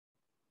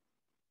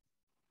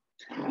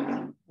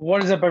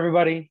What is up,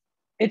 everybody?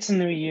 It's a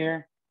new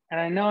year, and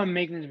I know I'm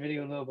making this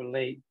video a little bit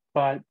late,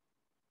 but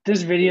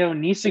this video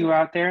needs to go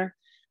out there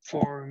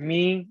for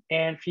me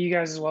and for you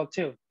guys as well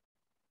too.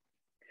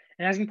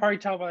 And as you can probably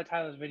tell by the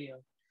title of this video,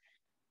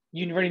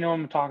 you already know what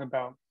I'm talking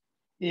about,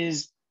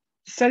 is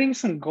setting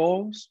some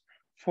goals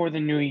for the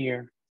new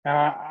year.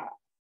 I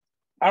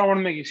don't want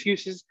to make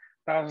excuses,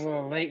 but I was a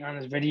little late on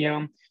this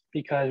video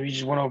because we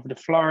just went over to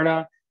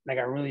Florida and I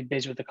got really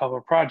busy with a couple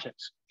of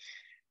projects.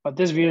 But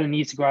this video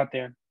needs to go out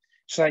there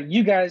so that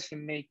you guys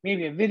can make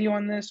maybe a video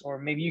on this, or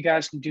maybe you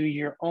guys can do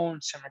your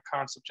own similar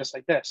concept just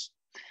like this.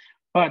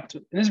 But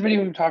in this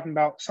video, I'm talking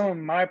about some of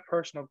my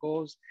personal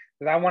goals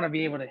that I want to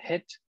be able to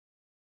hit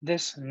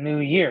this new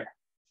year.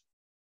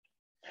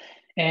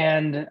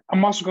 And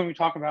I'm also going to be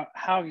talking about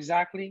how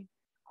exactly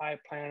I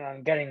plan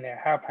on getting there,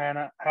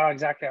 how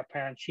exactly I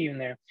plan on achieving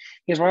there.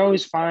 Because what I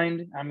always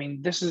find, I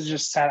mean, this is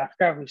just sad. I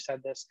forgot who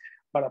said this,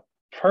 but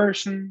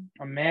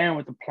a man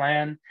with a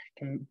plan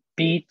can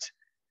beat.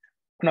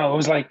 No, it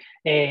was like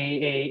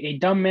a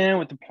dumb man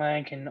with a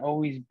plan can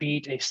always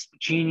beat a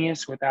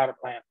genius without a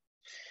plan.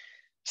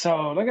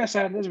 So, like I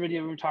said, in this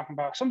video, we're talking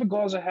about some of the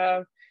goals I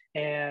have,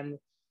 and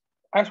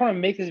I just want to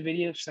make this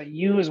video so that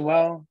you as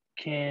well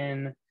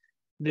can,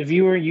 the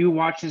viewer, you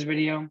watch this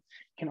video,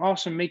 can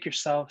also make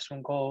yourself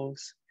some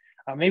goals.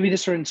 Maybe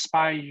this will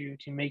inspire you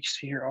to make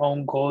your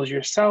own goals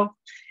yourself,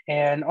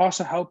 and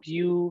also help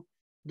you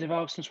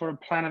develop some sort of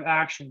plan of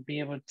action, be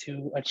able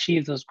to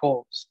achieve those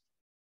goals.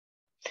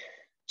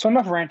 So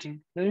enough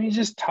ranting. Let me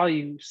just tell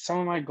you some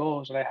of my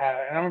goals that I have.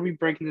 And I'm going to be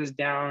breaking this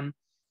down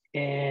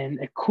in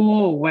a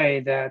cool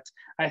way that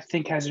I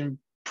think has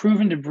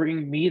proven to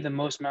bring me the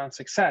most amount of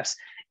success.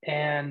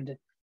 And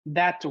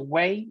that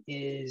way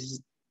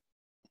is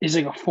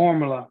like a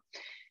formula.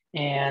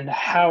 And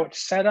how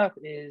it's set up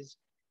is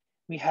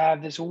we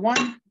have this one,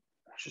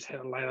 let's just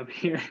hit a light up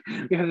here.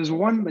 We have this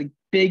one like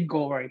big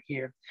goal right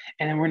here.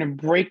 And then we're going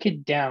to break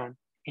it down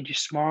into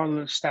smaller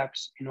little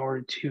steps in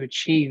order to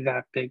achieve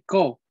that big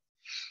goal.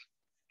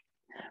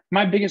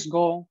 My biggest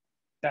goal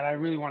that I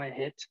really want to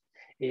hit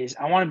is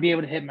I want to be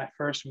able to hit my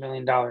first $1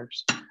 million.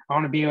 I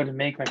want to be able to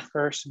make my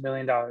first $1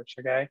 million.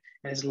 Okay.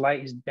 And this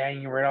light is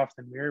banging right off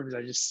the mirror because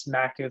I just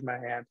smacked it with my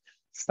hand.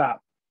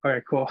 Stop.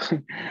 Okay, cool.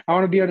 I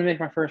want to be able to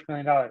make my first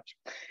 $1 million.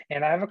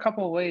 And I have a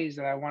couple of ways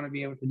that I want to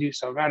be able to do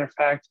so. Matter of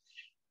fact,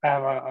 I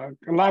have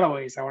a lot of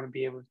ways I want to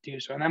be able to do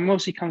so. And that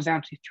mostly comes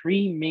down to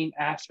three main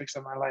aspects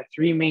of my life,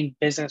 three main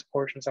business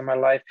portions of my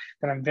life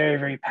that I'm very,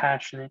 very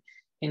passionate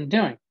in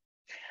doing.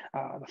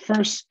 The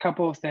first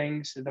couple of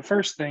things, the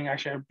first thing,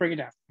 actually, I'll break it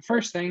down. The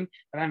first thing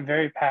that I'm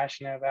very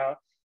passionate about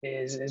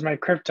is my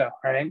crypto,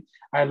 right?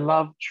 I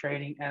love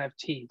trading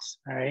NFTs,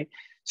 all right?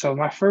 So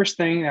my first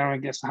thing, I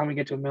guess how we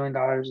get to $1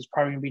 million is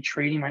probably gonna be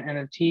trading my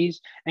NFTs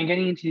and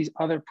getting into these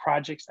other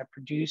projects that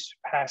produce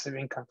passive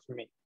income for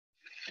me,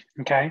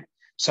 okay?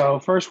 So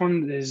first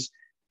one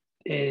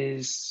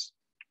is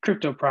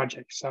crypto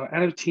projects, so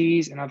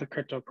NFTs and other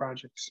crypto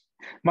projects.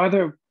 My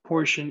other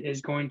portion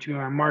is going to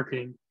my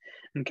marketing.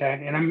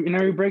 Okay, and I'm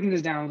be breaking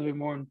this down a little bit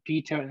more in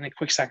detail in a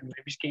quick second. Let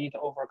me just get you the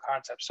overall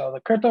concept. So the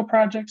crypto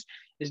projects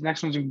is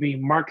next one's going to be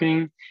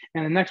marketing,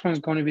 and the next one is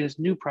going to be this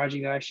new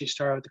project that I actually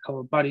started with a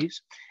couple of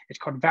buddies. It's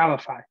called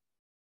Valify.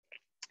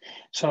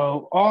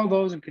 So all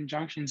those in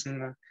conjunctions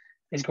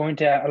is going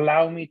to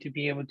allow me to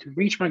be able to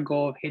reach my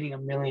goal of hitting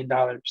 $1 million.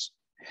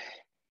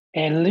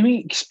 And let me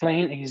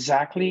explain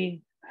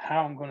exactly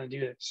how I'm going to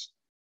do this.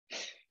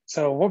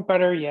 So what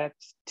better yet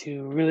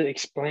to really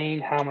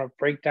explain how I'm going to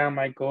break down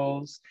my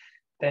goals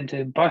than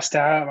to bust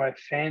out my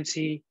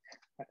fancy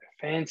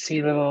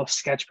little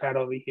sketch pad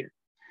over here.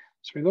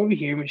 So we go over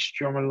here, we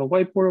draw my little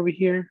whiteboard over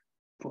here,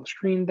 full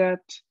screen that.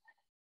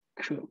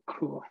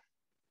 Cool.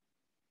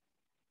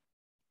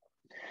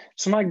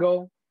 So my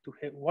goal to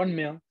hit 1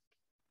 mil,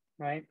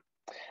 right?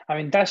 I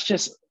mean, that's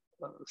just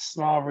a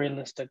small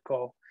realistic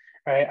goal,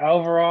 right?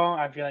 Overall,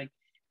 I feel like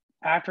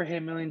after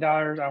hitting $1 million,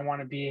 I want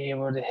to be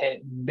able to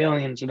hit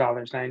billions of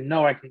dollars. And I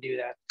know I can do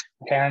that.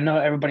 Okay. I know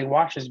everybody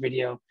watches this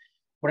video.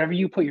 Whatever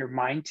you put your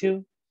mind to,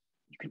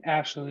 you can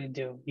absolutely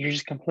do. You're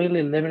just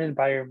completely limited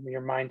by your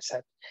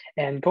mindset.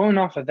 And going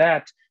off of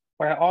that,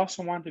 what I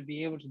also want to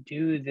be able to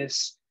do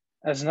this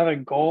as another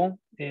goal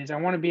is I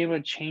want to be able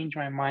to change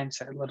my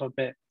mindset a little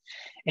bit.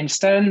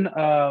 Instead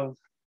of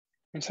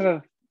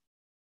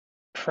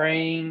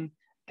praying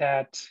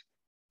that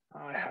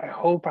I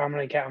hope I'm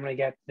gonna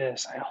get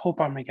this. I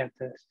hope I'm gonna get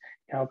this.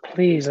 You know,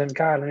 please,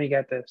 God, let me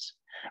get this.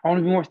 I want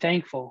to be more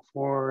thankful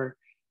for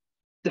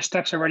the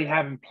steps I already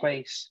have in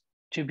place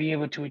to be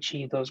able to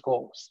achieve those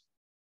goals.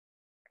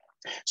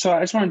 So I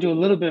just want to do a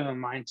little bit of a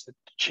mindset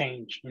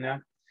change, you know.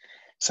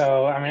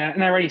 So I mean,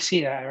 and I already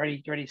see that. I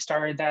already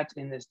started that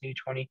in this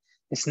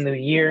new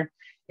year,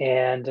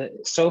 and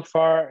so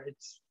far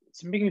it's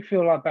making me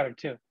feel a lot better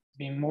too.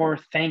 Being more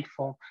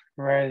thankful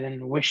rather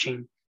than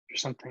wishing for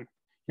something.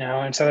 You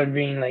know, instead of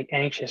being like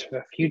anxious for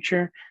the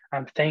future,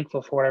 I'm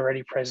thankful for what I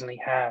already presently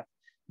have.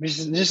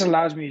 This just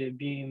allows me to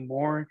be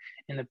more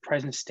in the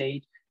present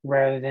state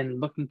rather than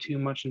looking too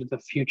much into the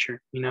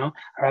future. I'd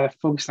rather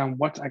focus on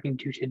what I can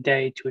do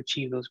today to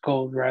achieve those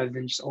goals rather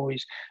than just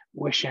always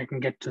wishing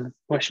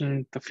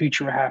the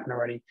future would happen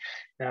already.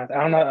 I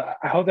don't know.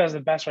 I hope that's the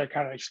best way I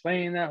kind of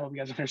explain that. I hope you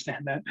guys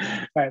understand that.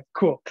 All right,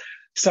 cool.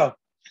 So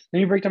let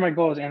me break down my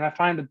goals. And I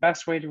find the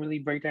best way to really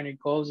break down your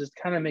goals is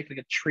kind of make like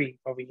a tree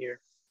over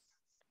here.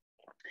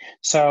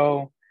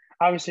 So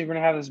obviously we're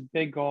gonna have this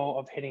big goal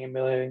of hitting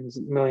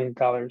 $1 million,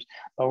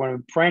 but we're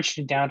gonna branch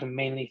it down to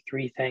mainly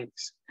three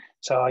things.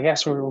 So I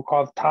guess we'll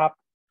call the top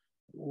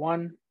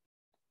one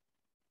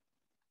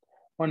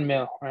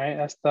mil, right?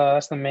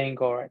 That's the main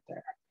goal right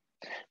there.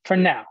 For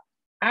now,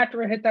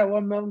 after I hit that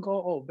 1 million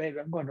goal, oh baby,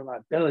 I'm going to my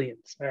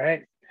billions, all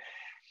right?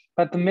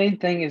 But the main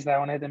thing is that I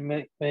want to hit the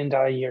 $1 million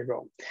a year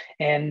goal.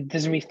 And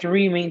there's gonna be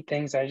three main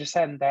things I just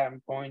said that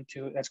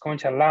that's going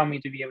to allow me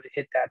to be able to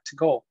hit that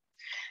goal.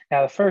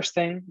 Now, the first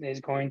thing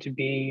is going to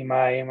be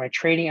my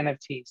trading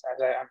NFTs.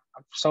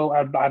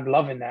 I'm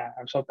loving that.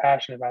 I'm so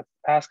passionate about it.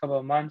 The past couple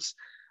of months,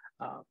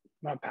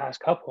 not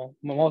past couple,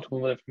 multiple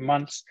different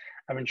months,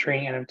 I've been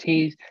trading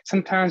NFTs.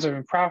 Sometimes I've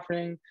been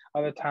profiting.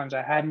 Other times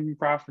I haven't been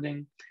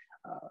profiting.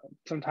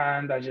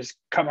 Sometimes I just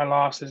cut my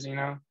losses,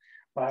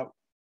 But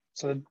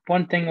so the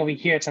one thing over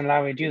here it's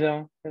allowed me to do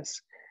though,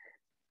 this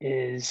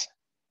is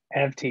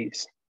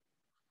NFTs.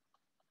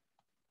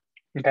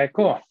 Okay,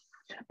 cool.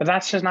 But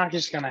that's just not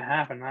just going to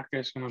happen. Not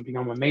just going to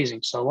become amazing.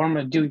 So what I'm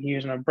going to do here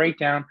is I'm going to break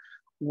down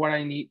what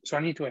I need. So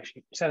I need to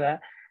actually say that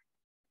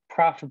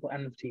profitable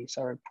NFTs.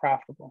 Sorry,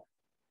 profitable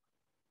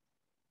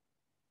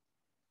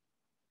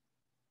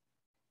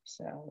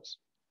sales.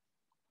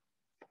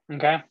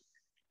 Okay.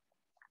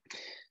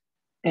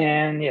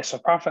 And yeah, so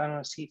profit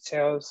NFT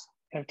sales,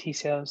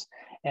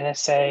 and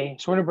let's say,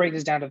 so we're going to break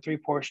this down to three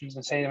portions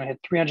and say I'm going to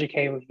hit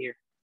 300K over here.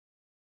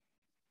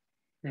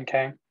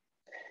 Okay.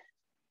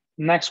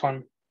 Next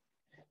one.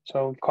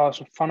 So we call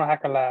this Funnel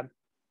Hacker Lab.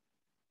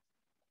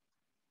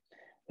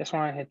 This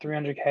one I hit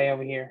 300K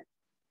over here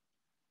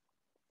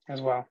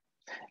as well.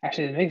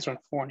 Actually, the next one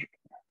 400.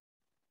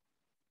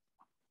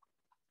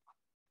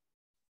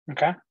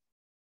 Okay.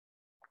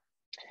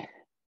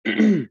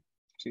 Excuse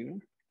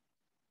me.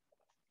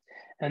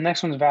 And the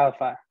next one's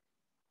Valify.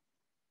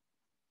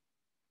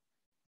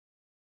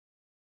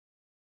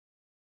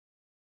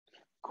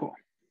 Cool.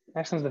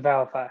 Next one's the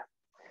Valify.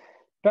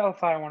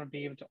 Valify, I want to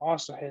be able to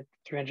also hit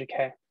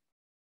 300K.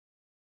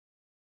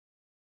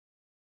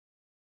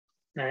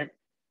 All right.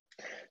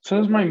 So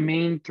those are my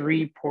main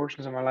three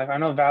portions of my life. I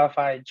know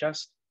Valify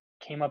just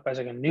came up as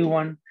like a new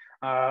one.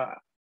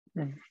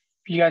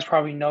 You guys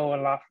probably know a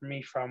lot from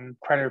me from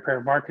credit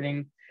repair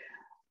marketing.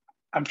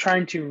 I'm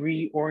trying to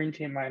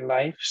reorient my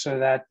life so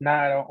that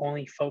now I don't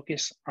only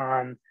focus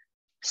on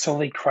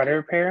solely credit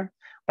repair,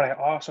 but I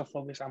also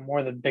focus on more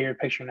of the bigger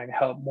picture and I can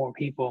help more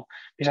people.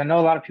 Because I know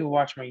a lot of people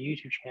watch my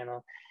YouTube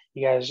channel.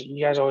 You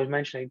guys always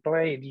mention like,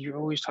 Blade, you're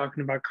always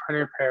talking about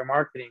credit repair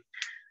marketing.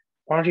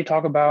 Why don't you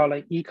talk about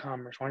like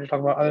e-commerce? Why don't you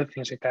talk about other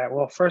things like that?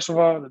 Well, first of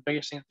all, the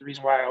biggest thing, the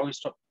reason why I always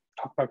talk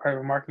about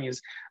credit marketing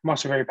is I'm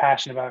also very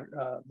passionate about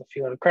the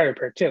field of credit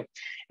repair too.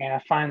 And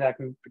I find that I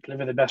can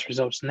deliver the best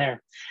results in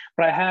there.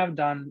 But I have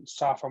done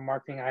software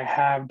marketing. I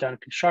have done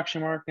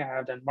construction marketing. I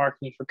have done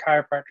marketing for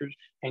chiropractors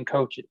and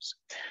coaches.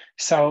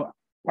 So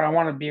what I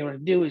want to be able to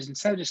do is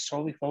instead of just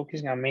solely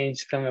focusing on mainly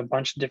filming a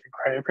bunch of different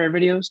credit repair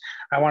videos,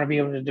 I want to be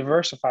able to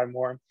diversify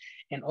more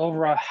and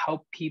overall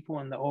help people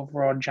in the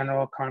overall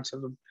general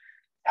concept of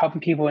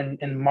helping people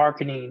in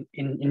marketing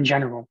in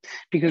general.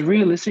 Because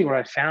realistically, what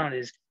I found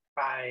is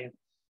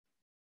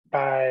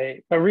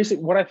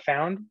what I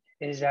found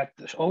is that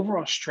the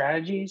overall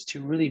strategies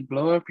to really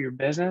blow up your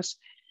business,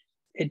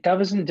 it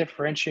doesn't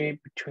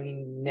differentiate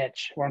between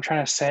niche. What I'm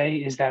trying to say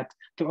is that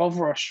the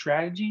overall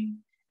strategy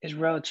is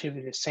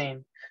relatively the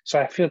same. So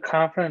I feel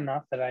confident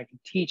enough that I can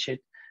teach it.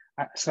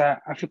 So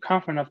I feel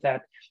confident enough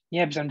that,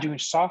 yeah, because I'm doing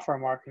software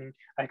marketing,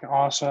 I can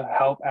also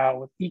help out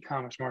with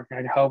e-commerce marketing.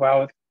 I can help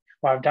out with,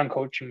 well, I've done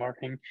coaching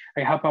marketing.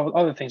 I can help out with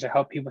other things. I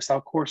help people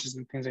sell courses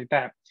and things like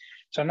that.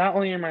 So not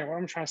only what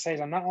I'm trying to say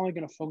is I'm not only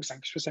going to focus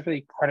on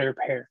specifically credit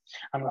repair,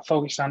 I'm going to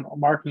focus on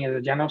marketing as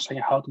a general so I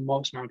can help the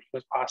most amount of people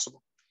as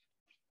possible.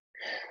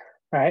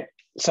 All right.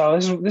 So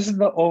this is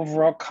the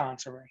overall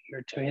concept right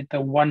here to hit the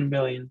 $1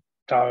 million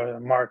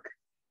mark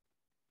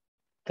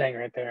thing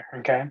right there.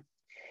 Okay.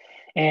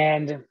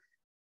 And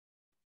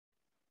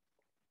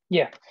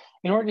yeah,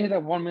 in order to hit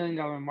that $1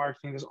 million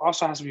mark thing, there's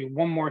also has to be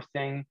one more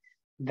thing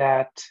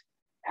that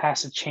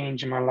has to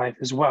change in my life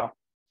as well.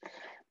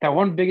 That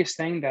one biggest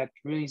thing that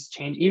really needs to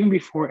change, even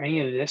before any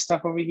of this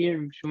stuff over here,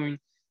 between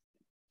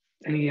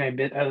any of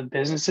my other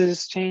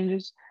businesses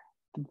changes,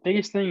 the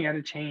biggest thing you got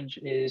to change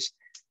is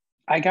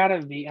I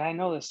gotta be, and I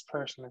know this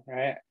personally,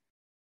 right?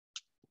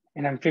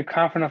 And I feel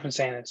confident enough in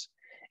saying this,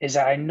 is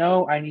that I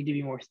know I need to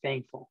be more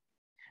thankful.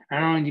 I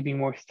don't need to be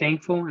more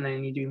thankful and I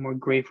need to be more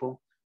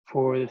grateful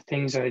for the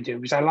things that I do.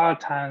 Because a lot of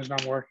times when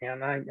I'm working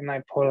and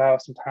I pull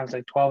out sometimes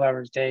like 12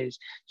 hours days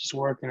just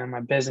working on my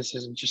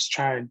businesses and just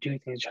trying to do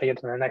things, try to get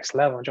to the next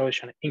level. I'm always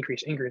trying to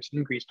increase,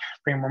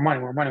 bring more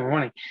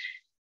money.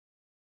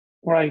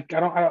 like I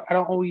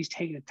don't always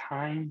take the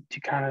time to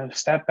kind of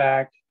step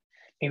back,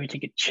 maybe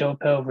take a chill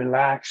pill,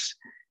 relax,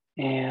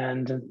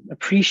 and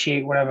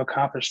appreciate what I've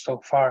accomplished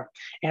so far.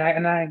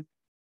 I'm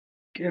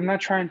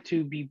not trying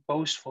to be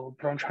boastful,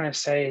 but what I'm trying to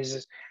say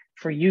is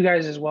for you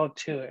guys as well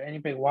too.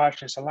 Anybody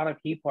watching this, a lot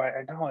of people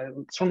I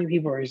know, so many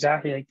people are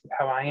exactly like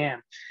how I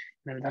am,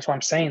 and that's why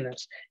I'm saying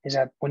this is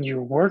that when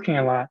you're working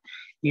a lot,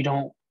 you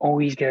don't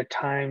always get a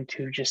time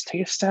to just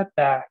take a step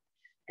back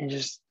and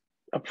just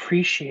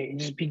appreciate and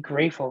just be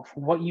grateful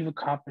for what you've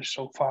accomplished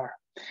so far.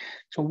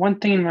 So one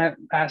thing in my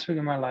aspect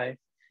of my life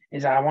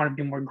is that I want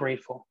to be more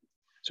grateful.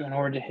 So in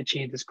order to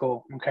achieve this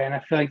goal, okay, and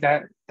I feel like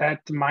that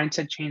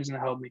mindset change is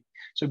gonna help me.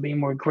 So being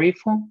more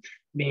grateful,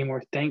 being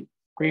more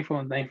grateful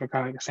and thankful,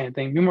 kind of like the same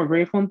thing. Be more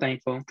grateful and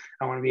thankful.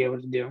 I want to be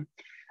able to do.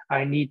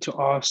 I need to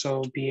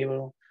also be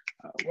able.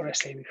 What I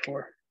say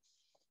before.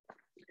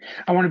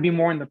 I want to be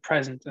more in the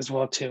present as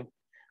well too.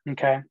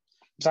 Okay,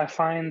 because I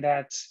find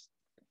that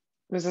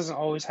this doesn't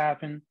always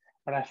happen,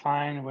 but I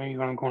find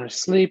when I'm going to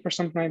sleep or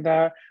something like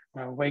that,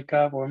 when I wake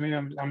up, or maybe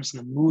I'm just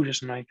in a mood or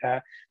something like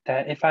that,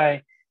 that if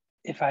I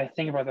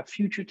think about the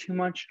future too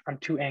much, I'm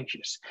too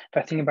anxious.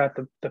 If I think about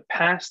the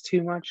past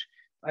too much,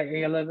 I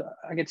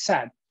get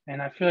sad.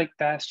 And I feel like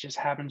that's just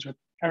happens with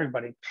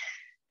everybody.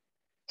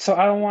 So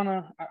I don't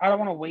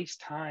wanna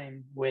waste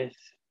time with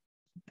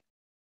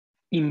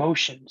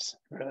emotions,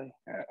 really.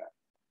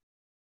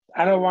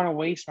 I don't want to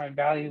waste my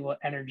valuable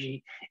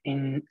energy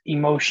in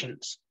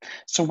emotions.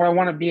 So what I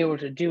want to be able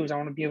to do is I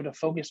want to be able to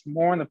focus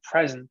more on the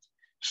present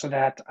so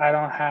that I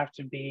don't have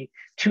to be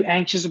too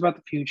anxious about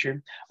the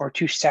future or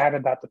too sad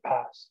about the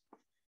past.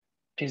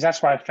 Because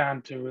that's what I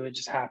found to really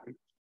just happen.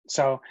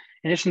 So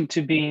in addition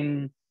to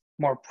being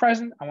more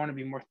present, I want to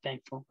be more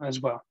thankful as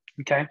well.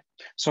 Okay.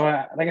 So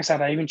like I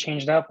said, I even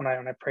changed it up when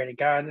I pray to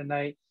God at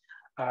night.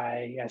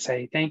 I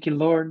say, thank you,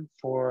 Lord,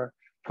 for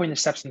putting the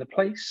steps into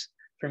place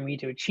for me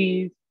to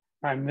achieve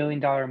my $1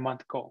 million a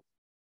month goal.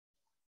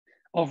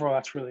 Overall,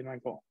 that's really my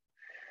goal.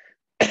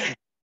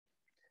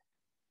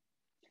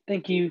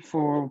 Thank you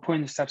for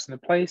putting the steps into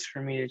place for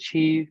me to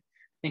achieve.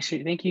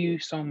 Thank you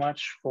so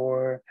much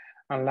for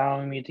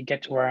allowing me to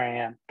get to where I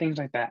am. Things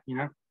like that, you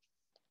know? All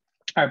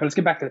right, but let's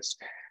get back to this.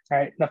 All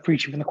right, enough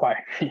preaching from the choir.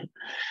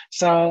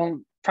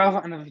 So,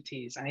 profit on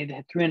NFTs. I need to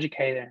hit 300K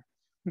there.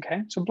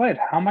 Okay, so Blade,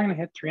 how am I going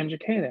to hit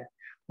 300K there?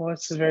 Well,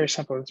 this is very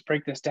simple. Let's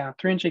break this down.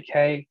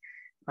 300K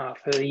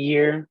for the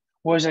year.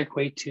 What does that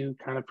equate to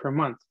kind of per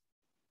month?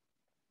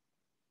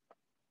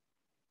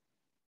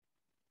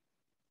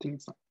 I think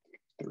it's like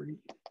 30.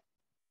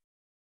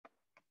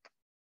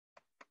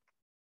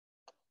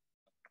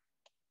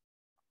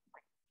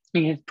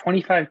 You hit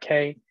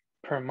 25K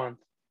per month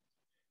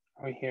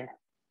right here,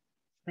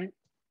 right?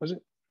 Was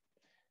it?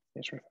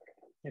 Yes,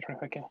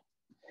 25K.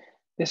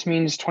 This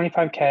means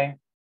 25K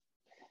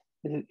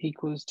is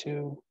equals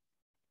to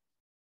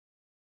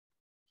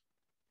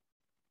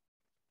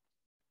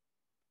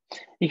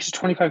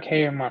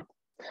 25K a month.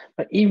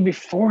 But even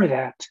before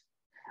that,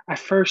 I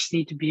first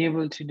need to be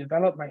able to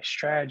develop my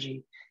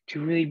strategy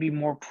to really be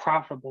more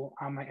profitable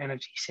on my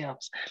NFT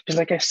sales. Because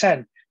like I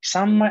said,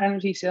 some of my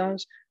NFT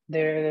sales,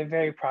 they're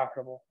very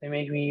profitable. They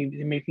make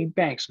me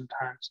bank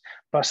sometimes.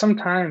 But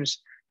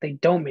sometimes they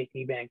don't make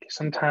me bank.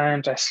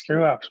 Sometimes I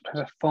screw up.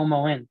 Sometimes I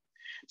FOMO in.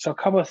 So a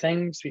couple of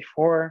things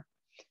before.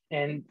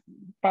 And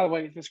by the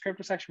way, this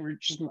crypto section, I'm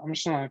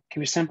just gonna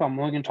keep it simple. I'm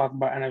only gonna talk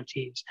about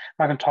NFTs.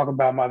 I'm not gonna talk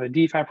about my other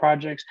DeFi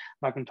projects.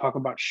 I'm not gonna talk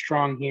about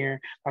Strong here.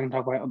 I'm not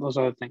gonna talk about those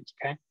other things.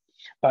 Okay.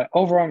 But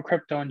overall in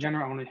crypto in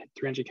general, I want to hit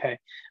 300K.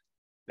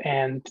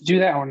 And to do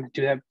that, I want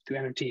to do that through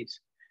NFTs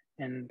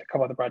and a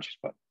couple other projects.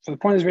 But for the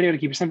point of this video, to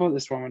keep it simple,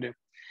 this is what I'm gonna do.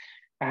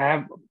 I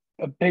have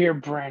a bigger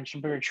branch, a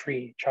bigger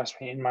tree, trust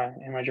me, in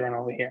my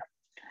journal over here.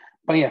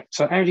 But yeah,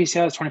 so NFT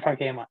sales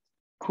 25K a month.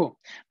 Cool.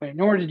 But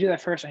in order to do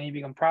that first, I need to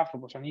become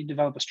profitable. So I need to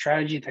develop a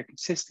strategy that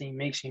consistently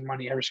makes me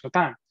money every single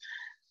time.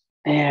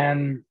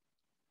 And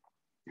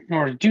in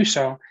order to do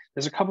so,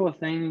 there's a couple of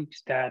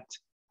things that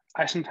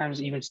I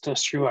sometimes even still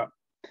screw up.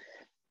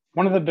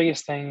 One of the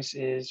biggest things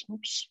is,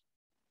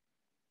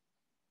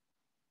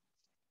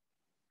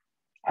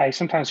 I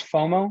sometimes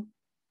FOMO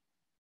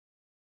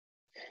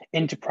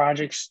into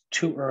projects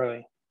too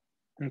early.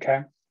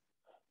 Okay.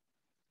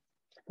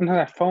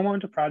 Sometimes I FOMO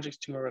into projects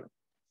too early.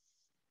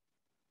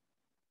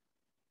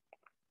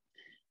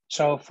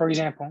 So for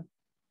example,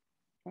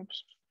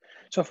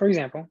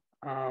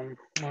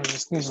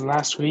 this was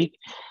last week.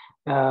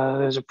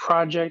 There's a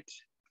project.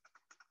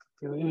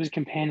 It was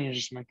companions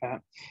or something like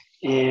that.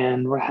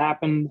 And what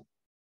happened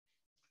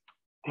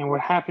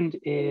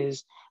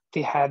is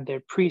they had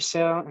their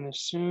pre-sale, and as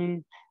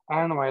soon, I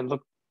don't know why I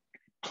look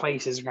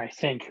places where I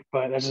think,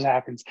 but that just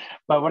happens.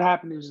 But what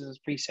happened was this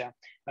pre-sale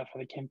for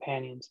the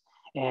companions.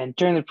 And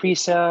during the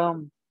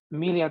pre-sale,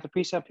 immediately after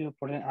pre-sale, people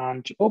put it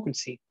on to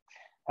OpenSea,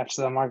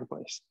 after the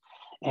marketplace.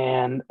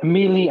 And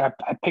immediately I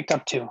picked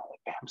up two.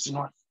 I'm just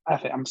gonna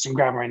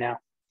grab them right now.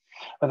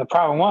 But the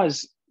problem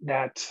was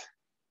that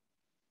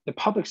the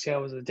public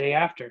sale was the day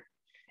after.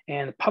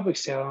 And the public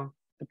sale,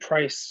 the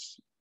price,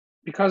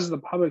 because of the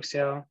public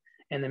sale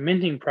and the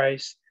minting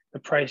price, the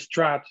price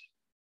dropped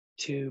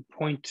to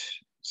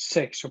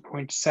 0.6 or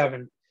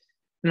 0.7.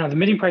 No, the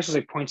minting price was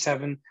like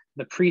 0.7.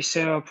 The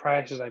pre-sale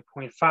price is like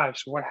 0.5.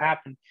 So what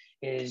happened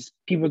is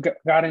people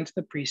got into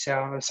the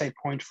pre-sale, let's say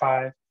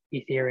 0.5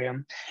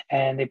 Ethereum,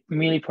 and they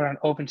immediately put on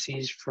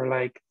OpenSeas for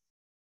like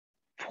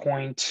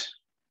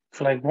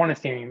for like 1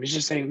 Ethereum. It's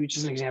just an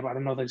example. I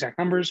don't know the exact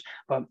numbers,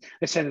 but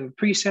they said that the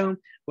pre-sale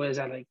was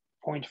at like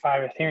 0.5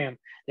 Ethereum.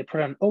 They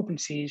put on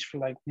OpenSeas for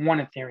like 1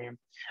 Ethereum.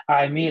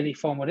 I immediately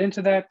FOMOed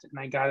into that, and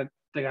I got it.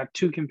 They got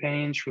 2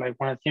 companions for like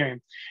 1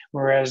 Ethereum.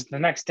 Whereas the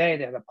next day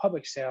they had a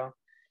public sale,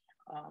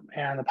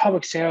 and the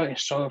public sale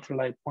is sold for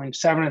like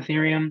 0.7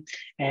 Ethereum,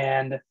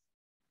 and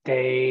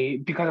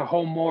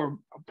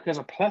because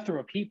a plethora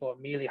of people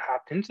immediately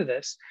hopped into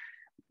this,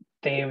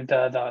 they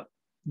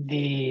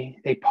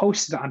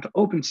posted onto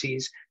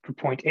OpenSeas for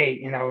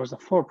 0.8, and that was the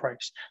floor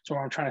price. So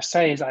what I'm trying to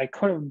say is I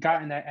could have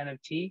gotten that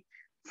NFT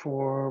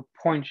for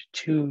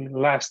 0.2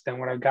 less than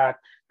what I got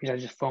because I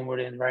just FOMOed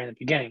in right in the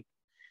beginning.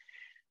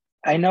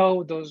 I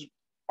know those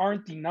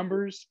aren't the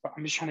numbers, but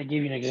I'm just trying to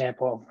give you an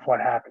example of what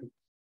happened.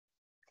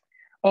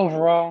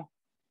 Overall,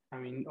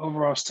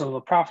 still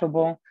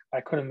profitable. I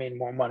could have made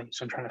more money,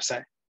 so I'm trying to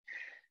say.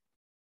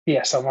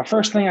 Yeah, so my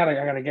first thing I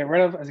got to get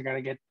rid of is I got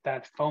to get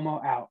that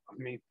FOMO out of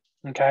me,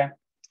 okay?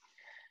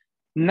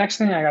 Next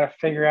thing I got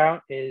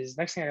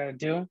to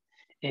do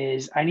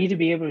is I need to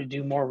be able to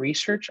do more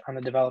research on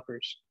the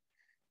developers.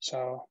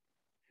 So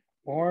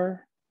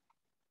more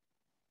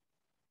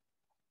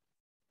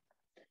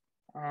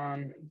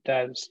on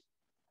devs.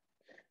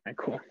 All right,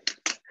 cool.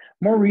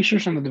 More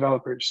research on the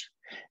developers.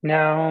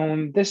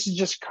 Now, this is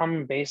just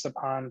coming based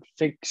upon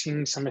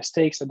fixing some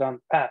mistakes I've done in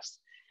the past.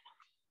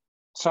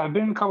 So I've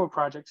been in a couple of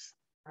projects,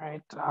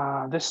 right?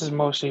 This is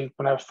mostly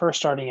when I was first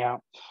starting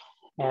out.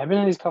 And I've been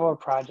in these couple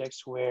of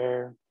projects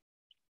where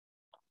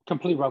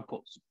complete rug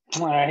pulls.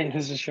 All right,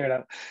 this is straight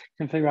up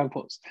complete rug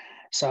pulls.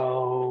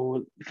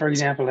 So, for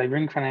example, like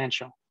Ring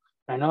Financial.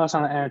 I know it's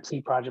not an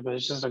NFT project, but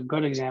it's just a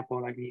good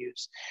example I can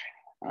use.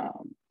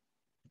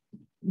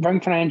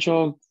 Ring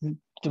Financial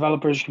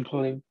developers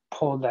completely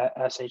pulled that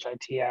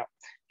SHIT out.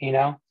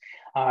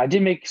 I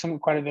did make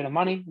quite a bit of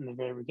money in the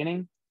very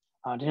beginning.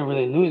 I didn't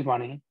really lose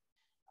money,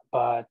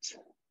 but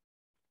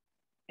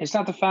it's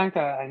not the fact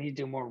that I need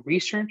to do more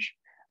research.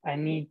 I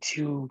need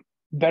to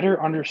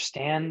better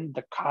understand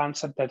the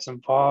concept that's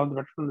involved,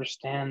 better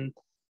understand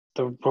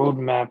the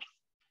roadmap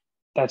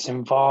that's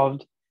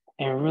involved,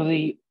 and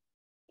really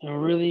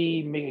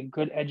make a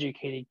good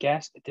educated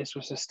guess if this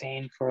was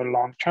sustained for a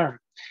long term.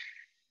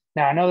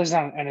 Now, I know this is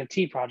not an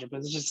NFT project, but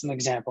it's just an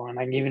example, and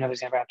I can give you another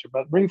example after.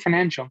 But Ring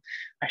Financial,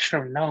 I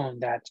should have known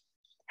that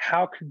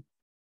how could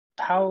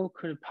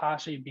it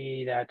possibly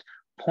be that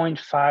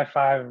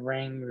 0.55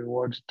 ring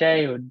rewards a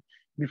day would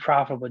be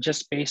profitable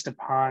just based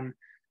upon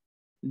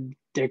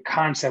their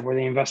concept where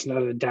they invest in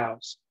other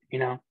DAOs,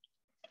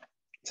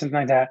 something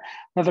like that.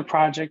 Another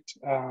project,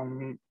 I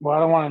don't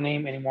want to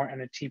name any more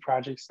NFT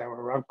projects that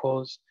were rug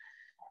pulls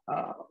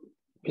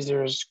because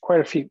there's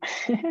quite a few.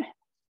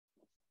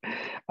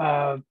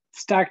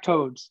 Stack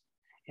Toads,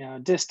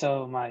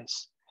 Disto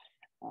Mice,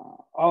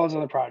 all those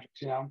other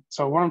projects,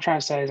 So what I'm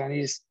trying to say is I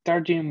need to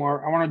start doing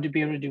more. I want to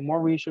be able to do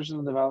more research on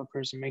the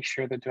developers and make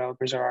sure the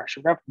developers are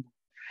actually reputable,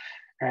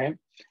 right?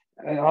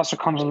 It also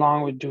comes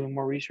along with doing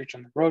more research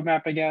on the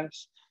roadmap, I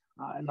guess,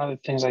 and other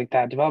things like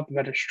that. Develop a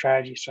better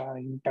strategy so I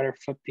can better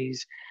flip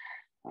these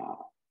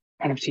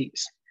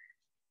NFTs.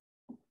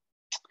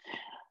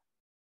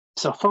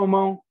 So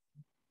FOMO,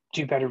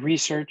 do better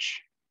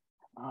research.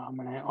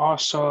 And I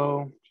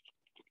also,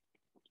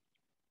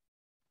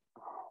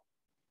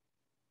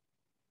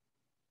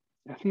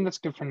 I think that's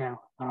good for now.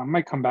 I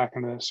might come back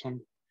into this one.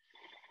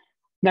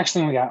 Next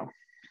thing we got,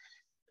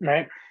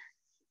 right?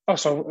 Oh,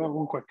 so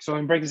real quick. So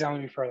let me break this down a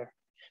little bit further.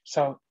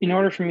 So in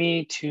order for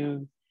me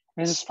to,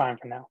 this is fine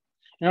for now.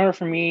 In order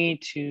for me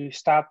to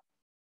stop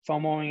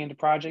FOMOing into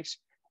projects,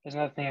 there's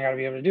another thing I got to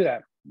be able to do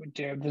that.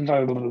 There's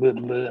another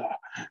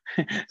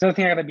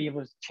thing I got to be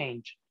able to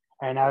change.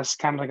 All right, now it's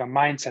kind of like a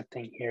mindset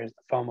thing here is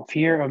the FOMO,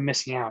 fear of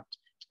missing out,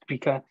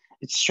 because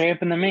it's straight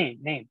up in the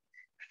name,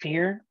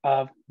 fear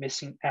of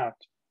missing out.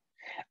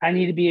 I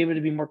need to be able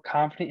to be more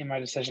confident in my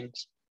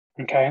decisions,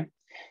 okay?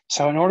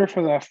 So in order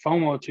for the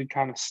FOMO to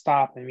kind of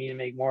stop and me to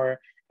make more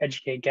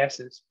educated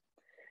guesses,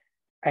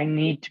 I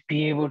need to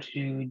be able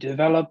to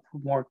develop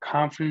more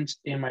confidence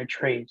in my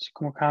trades,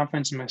 more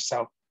confidence in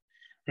myself,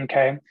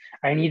 okay?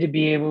 I need to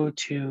be able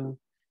to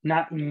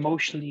not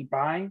emotionally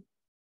buy,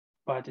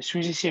 but as soon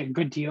as you see a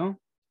good deal,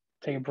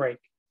 take a break.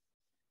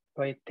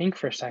 Wait, think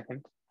for a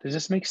second. Does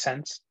this make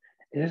sense?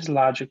 Is this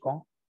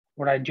logical?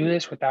 Would I do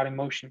this without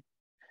emotion?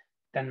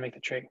 Then make the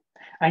trade.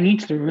 I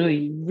need to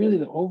really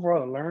the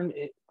overall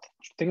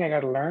thing I got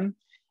to learn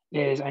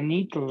is I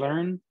need to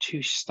learn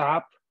to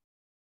stop.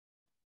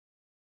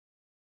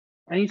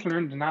 I need to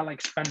learn to not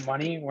like spend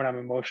money when I'm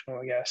emotional,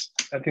 I guess.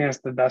 I think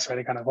that's the best way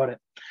to kind of put it,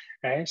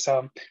 right?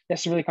 So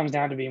this really comes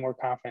down to being more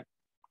confident.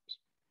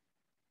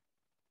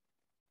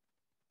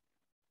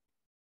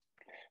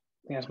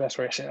 I think that's the best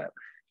way to say that.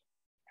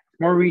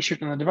 More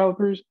research on the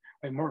developers,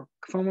 like more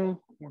FOMO,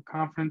 more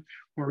confident,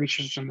 more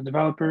research on the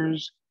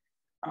developers.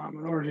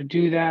 In order to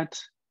do that,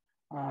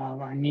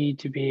 I need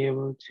to be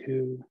able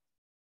to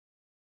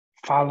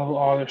follow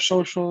all their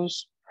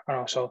socials, and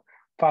also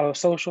follow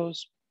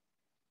socials,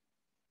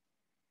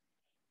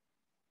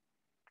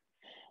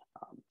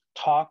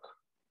 talk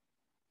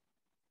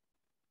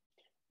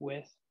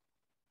with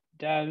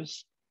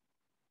devs,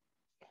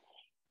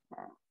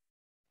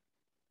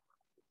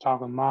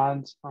 talk with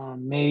mods,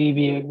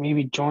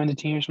 maybe join the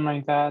team or something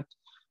like that,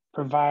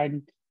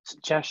 provide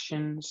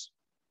suggestions,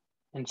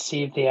 and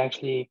see if they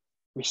actually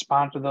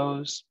respond to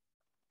those.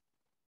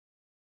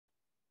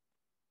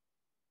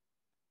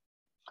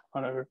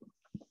 Whatever.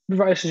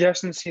 Provide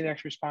suggestions, see if they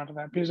actually respond to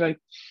that. Because, like,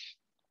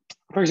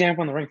 for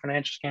example, in the Ring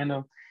Financial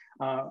scandal,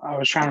 I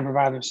was trying to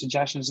provide them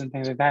suggestions and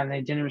things like that, and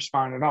they didn't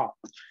respond at all.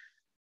 So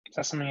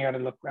that's something you got to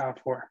look out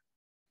for.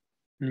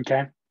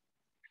 Okay.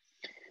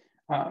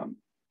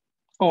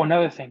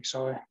 Another thing.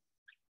 So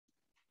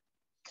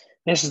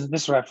this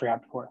is what I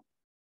forgot before.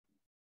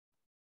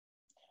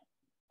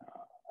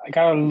 I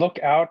gotta look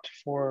out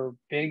for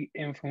big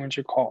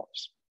influencer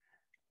calls.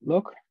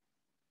 Look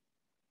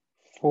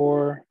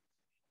for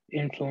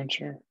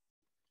influencer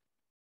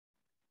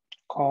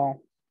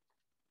call.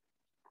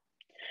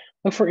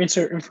 Look for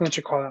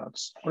influencer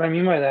callouts. What I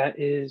mean by that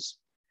is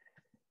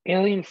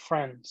Alien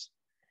Friends.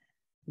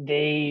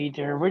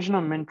 Their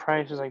original mint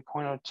price is like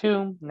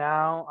 0.02.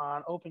 Now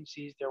on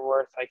OpenSea, they're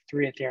worth like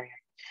 3 Ethereum.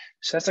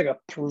 So that's like a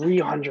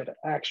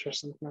 300x or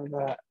something like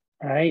that.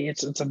 Right?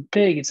 It's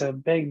a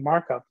big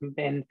markup.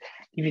 And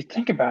if you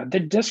think about it, the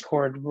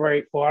Discord,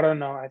 right? Well, I don't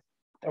know.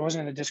 I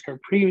wasn't in the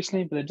Discord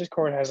previously, but the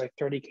Discord has like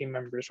 30K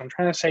members. So I'm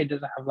trying to say it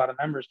doesn't have a lot of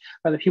members,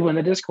 but the people in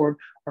the Discord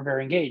are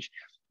very engaged.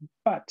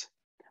 But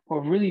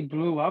what really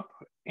blew up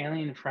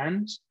Alien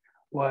Friends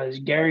was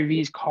Gary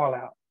Vee's call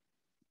out.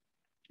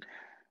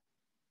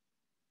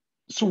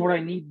 So what I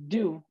need to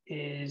do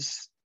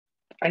is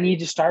I need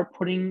to start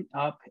putting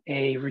up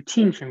a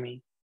routine for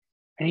me.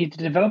 I need to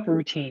develop a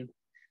routine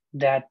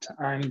that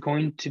I'm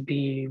going to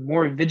be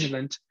more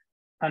vigilant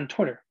on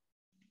Twitter,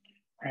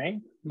 right?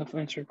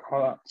 Influencer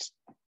callouts.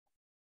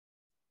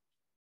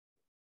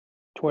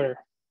 Twitter.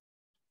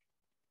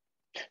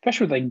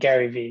 Especially with like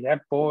Gary Vee,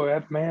 that boy,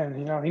 that man,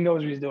 he knows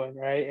what he's doing,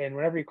 right? And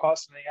whenever he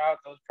calls something out,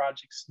 those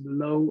projects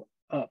blow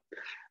up,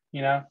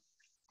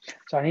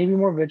 So I need to be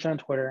more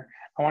vigilant on Twitter.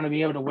 I want to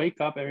be able to wake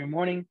up every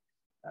morning,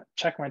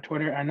 check my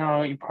Twitter. I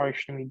know you probably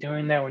shouldn't be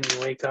doing that when you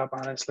wake up,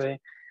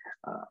 honestly,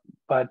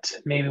 but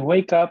maybe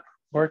wake up,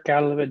 work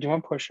out a little bit, do my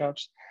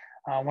push-ups.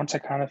 Once I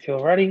kind of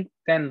feel ready,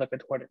 then look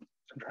at Twitter.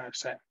 That's what I'm trying to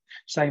say.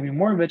 So I can be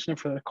more vigilant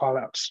for the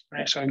call-outs,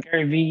 right? So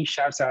Gary Vee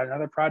shouts out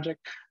another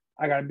project.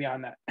 I got to be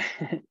on that.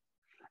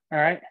 All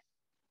right.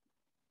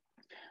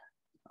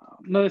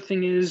 Another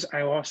thing is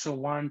I also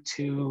want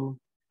to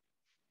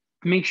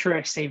make sure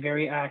I stay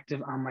very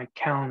active on my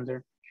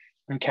calendar.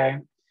 Okay.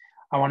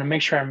 I want to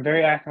make sure I'm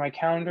very active on my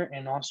calendar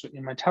and also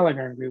in my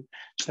Telegram group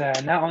so that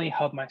I not only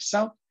help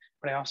myself,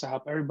 but I also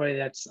help everybody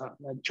that's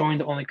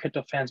joined the Only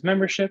Crypto Fans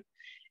membership,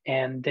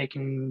 and they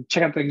can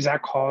check out the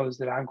exact calls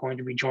that I'm going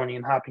to be joining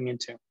and hopping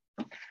into.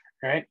 All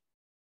right.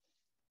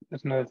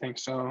 That's another thing.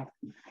 So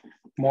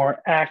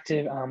more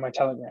active on my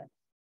Telegram.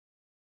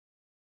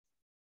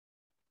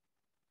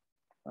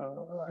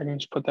 I can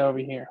just put that over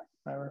here.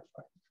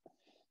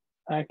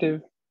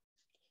 Active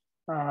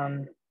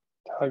on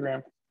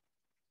Telegram.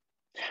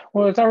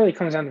 Well, it not really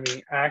comes down to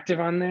being active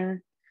on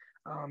there,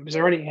 because I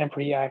already am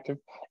pretty active.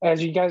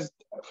 As you guys,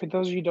 for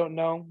those of you who don't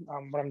know,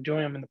 what I'm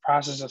doing, I'm in the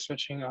process of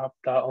switching up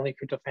the Only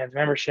Crypto Fans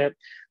membership.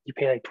 You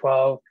pay like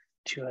 $12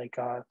 to like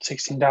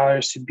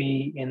 $16 to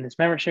be in this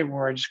membership,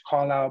 where I just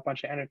call out a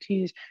bunch of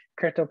NFTs,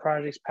 crypto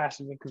projects,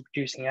 passive income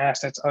producing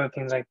assets, other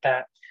things like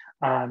that.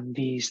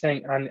 These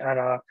things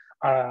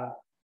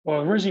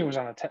well, originally it was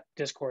on a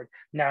Discord.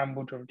 Now I'm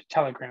moved over to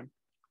Telegram.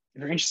 If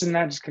you're interested in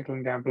that, just click the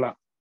link down below.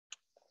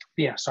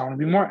 Yeah, so I want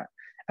to be more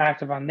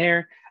active on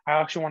there. I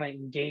actually want to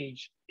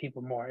engage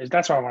people more.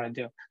 That's what I want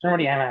to do. I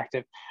already am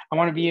active. I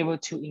want to be able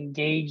to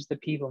engage the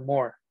people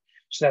more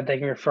so that they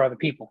can refer other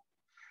people.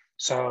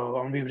 So I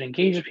want to be able to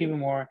engage the people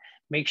more,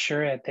 make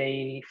sure that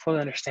they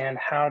fully understand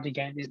how to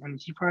get into these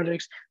NFT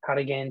projects, how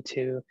to get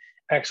into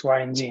X, Y,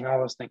 and Z, and all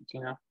those things,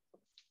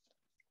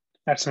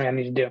 That's something I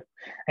need to do.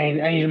 I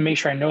need to make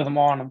sure I know them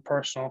all on a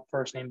personal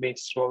first name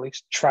basis, or at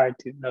least try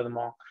to know them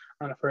all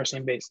on a first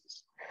name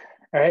basis.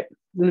 All right, at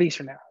least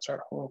for now. Sorry,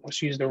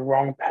 let's use the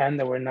wrong pen.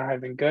 That would not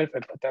have been good if I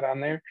put that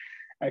on there.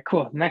 All right,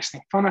 cool. Next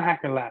thing, Funnel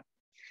Hacker Lab.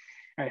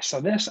 All right,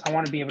 so this, I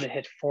want to be able to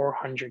hit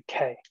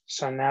 400K.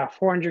 So now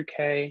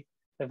 400K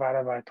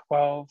divided by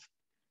 12.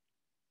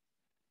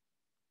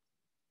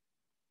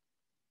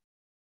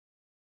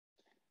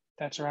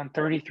 That's around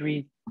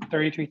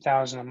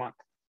 33,000 a month.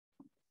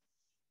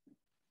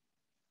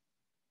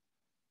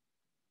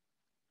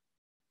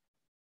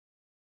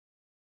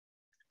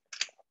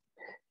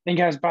 And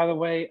guys, by the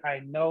way, I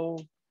know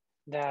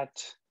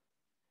that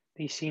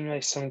these seem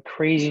like some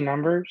crazy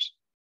numbers.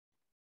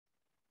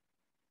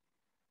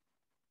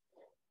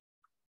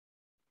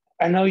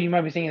 I know you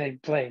might be thinking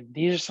like, Blade,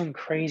 these are some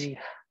crazy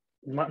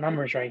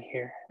numbers right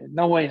here.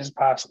 No way this is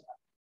possible.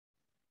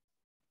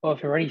 Well,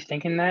 if you're already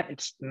thinking that,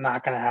 it's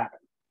not going to happen.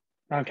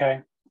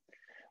 Okay.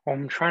 What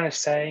I'm trying to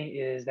say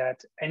is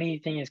that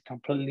anything is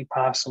completely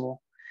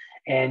possible,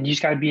 and you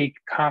just got to be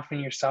confident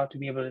in yourself to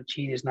be able to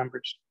achieve these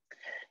numbers.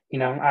 You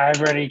know,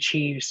 I've already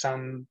achieved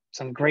some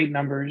great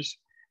numbers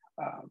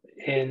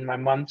in my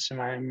months in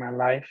my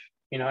life.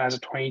 You know, as a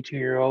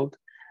 22-year-old,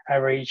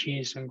 I've already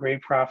achieved some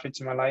great profits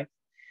in my life.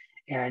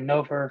 And I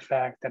know for a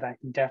fact that I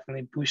can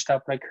definitely boost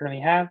up what I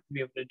currently have to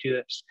be able to do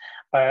this.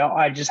 But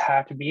I just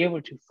have to be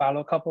able to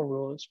follow a couple of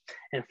rules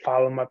and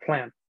follow my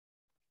plan.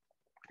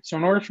 So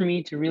in order for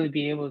me to really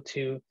be able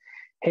to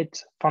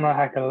hit Funnel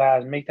Hacker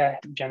Labs, make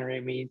that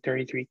generate me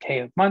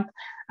 33K a month,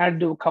 I had to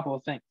do a couple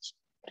of things,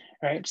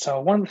 right?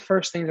 So one of the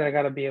first things that I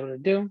got to be able to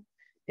do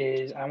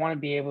is I want to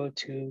be able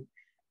to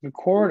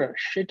record a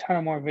shit ton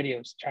of more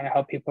videos trying to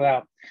help people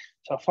out.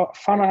 So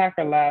Funnel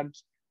Hacker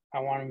Labs,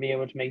 I want to be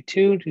able to make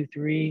 2 to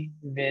 3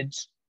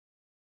 vids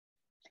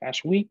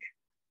last week.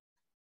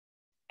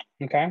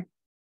 Okay.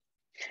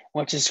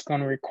 What's this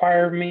going to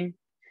require of me?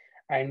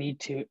 I need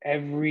to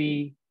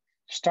every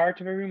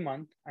start of every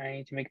month, I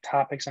need to make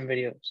topics and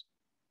videos.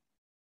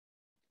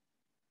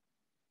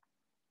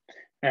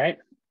 All right.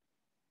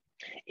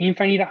 Even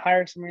if I need to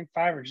hire someone in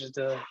Fiverr just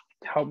to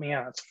help me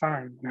out, it's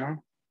fine, you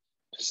know?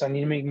 Just I need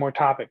to make more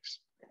topics.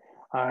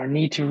 I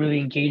need to really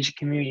engage the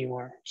community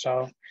more.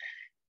 So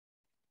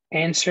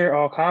answer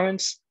all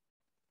comments,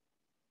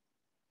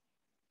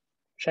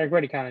 which I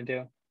already kind of do.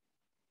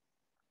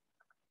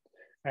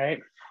 All right.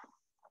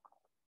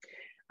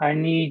 I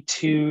need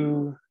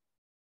to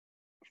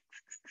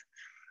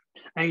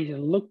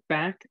look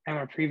back at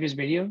my previous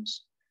videos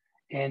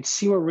and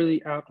see what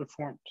really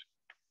outperformed.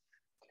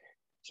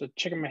 So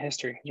check out my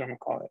history, is what I'm gonna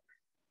call it.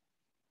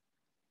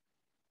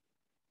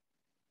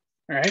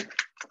 All right.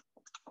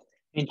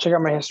 And check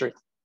out my history.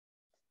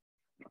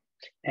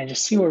 And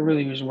just see what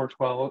really was worked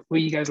well,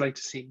 what you guys like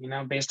to see, you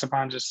know, based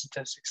upon just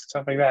statistics and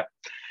stuff like that.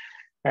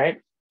 All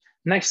right.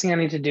 Next thing I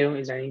need to do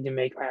is I need to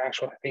make my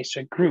actual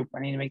Facebook group. I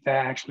need to make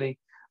that actually,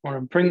 I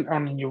want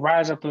to you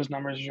rise up those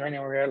numbers. Right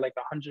now we're at like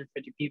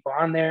 150 people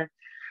on there.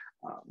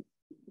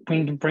 We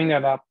need to bring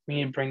that up. We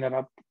need to bring that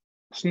up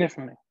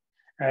significantly.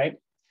 All right.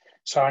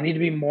 So I need to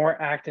be more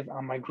active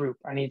on my group.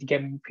 I need to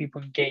get more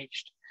people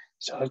engaged.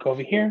 So I'll go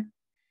over here,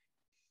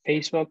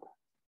 Facebook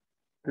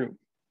group,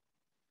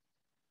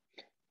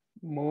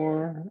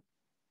 more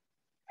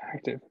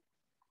active.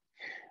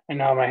 And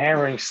now my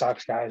handwriting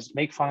sucks, guys.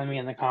 Make fun of me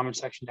in the comment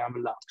section down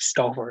below.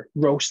 Stover,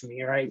 roast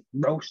me, all right?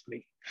 Roast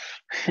me.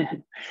 All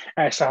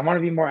right, so I want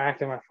to be more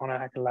active in my Funnel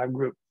Hacker Lab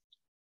group.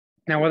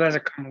 Now, what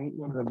that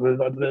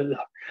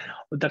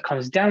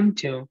comes down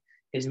to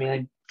is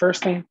mainly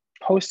first thing,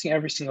 posting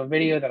every single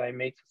video that I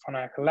make for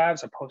Funnel Hacker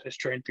Labs. I post it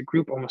straight into the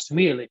group almost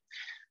immediately.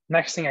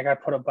 Next thing, I got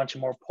to put a bunch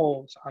of more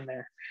polls on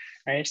there.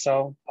 All right,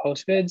 so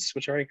post vids,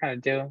 which I already kind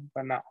of do,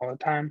 but not all the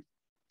time.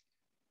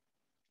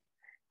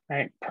 All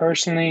right,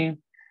 personally,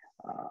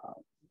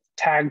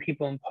 tag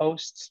people in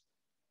posts.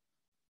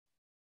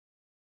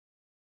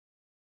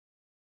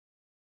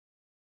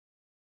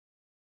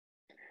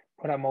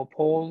 Put out more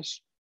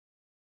polls.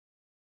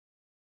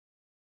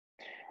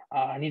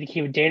 I need to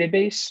keep a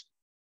database.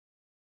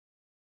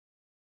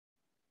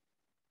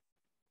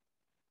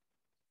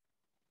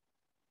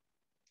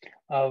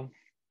 Of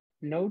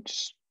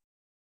notes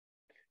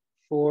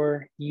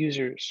for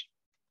users.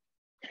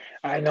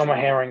 I know my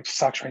handwriting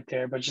sucks right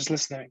there, but just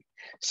listen to me.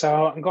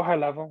 So on Go High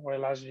Level, what it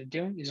allows you to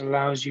do is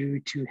allows you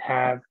to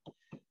have,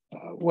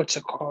 what's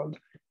it called?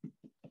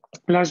 It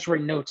allows you to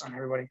write notes on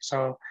everybody.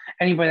 So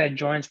anybody that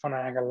joins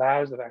Funnel Hacker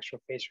Labs, the actual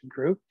Facebook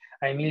group,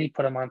 I immediately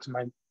put them onto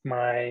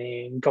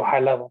my Go High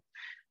Level,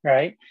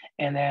 right?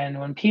 And then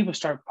when people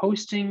start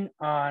posting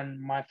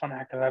on my Funnel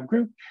Hacker Lab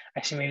group,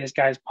 I see maybe this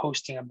guy's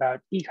posting about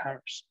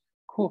e-commerce.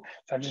 Cool.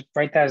 So I just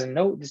write that as a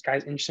note. This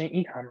guy's interested in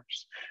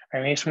e-commerce.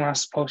 Or maybe someone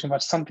else is posting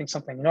about something.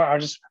 You know,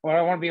 what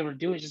I want to be able to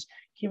do is just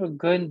keep a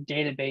good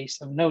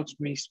database of notes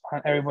based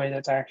on everybody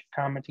that's actually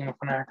commenting on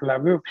the Hacker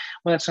Lab group.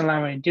 What that's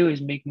allowing me to do is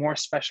make more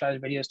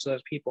specialized videos to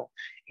those people.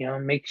 You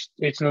know,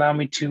 it's allowing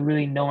me to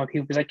really know my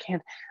people because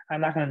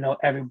I'm not going to know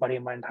everybody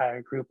in my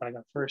entire group on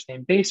like a first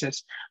name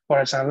basis.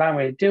 What it's allowing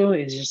me to do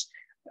is just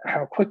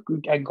have a quick,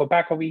 I can go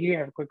back over here,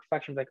 have a quick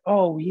reflection, like,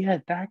 oh yeah,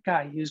 that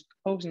guy, he was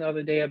posting the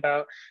other day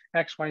about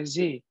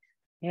XYZ.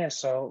 Yeah,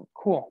 so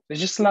cool. It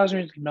just allows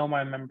me to know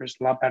my members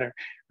a lot better,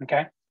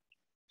 okay?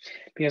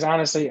 Because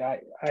honestly, I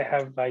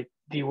have like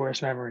the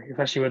worst memory,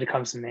 especially when it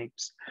comes to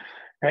names,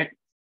 right?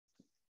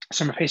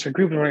 So my Facebook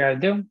group is what I gotta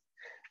do.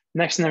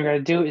 Next thing I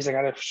gotta do is I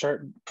gotta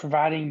start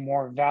providing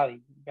more value.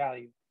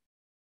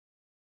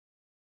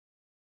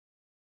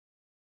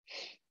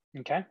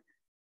 Okay?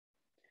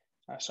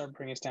 I'll start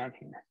bringing this down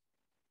here.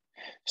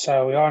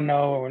 So we all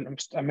know,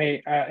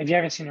 if you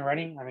haven't seen it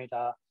already, I made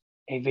a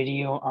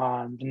video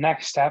on the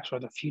next steps or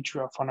the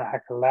future of Funnel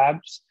Hacker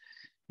Labs.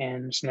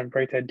 And I'm just gonna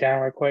break that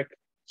down real quick.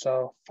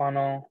 So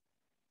funnel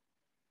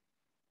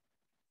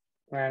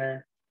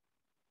planner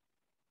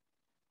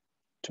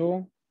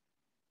tool.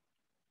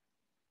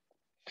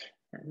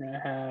 We're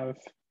gonna have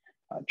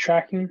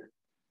tracking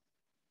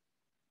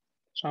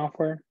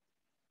software.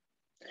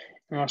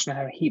 And we're also gonna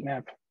have a heat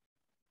map.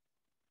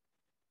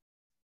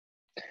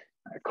 All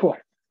right, cool.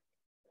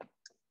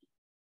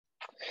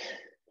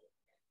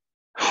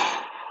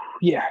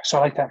 Yeah, so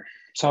I like that.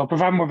 So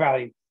provide more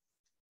value.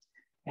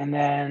 And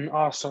then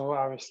also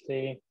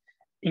obviously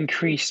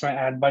increase my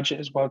ad budget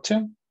as well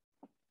too.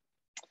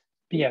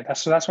 But yeah,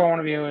 that's what I want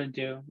to be able to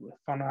do with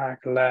Funnel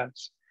Hacker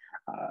Labs.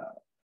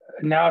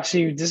 Now,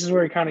 see, this is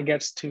where it kind of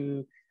gets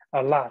to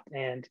a lot.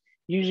 And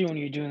usually when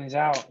you're doing this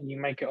out, you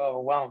might get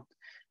overwhelmed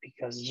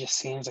because it just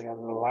seems like a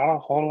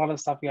whole lot of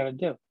stuff you got to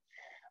do.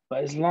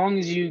 But as long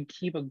as you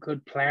keep a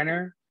good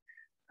planner,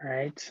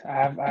 right?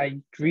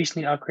 I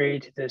recently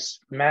upgraded to this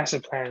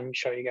massive planner. Let me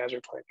show you guys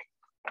real quick.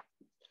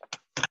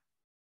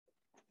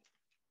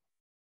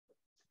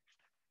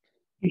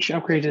 You should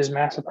upgrade to this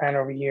massive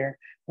planner over here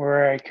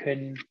where I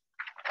could,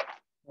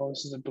 oh,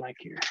 this is a blank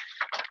here.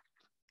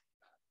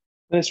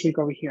 This week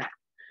over here.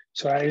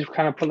 So I just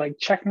kind of put like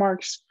check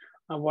marks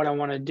on what I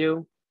want to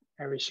do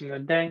every single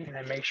day, and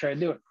I make sure I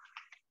do it.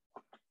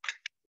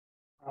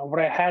 What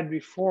I had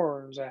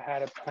before was I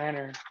had a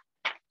planner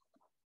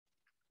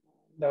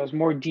that was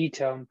more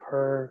detailed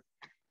per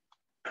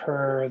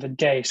the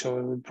day. So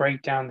it would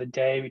break down the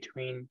day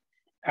between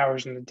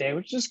hours in the day,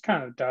 which just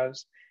kind of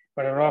does.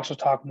 But it would also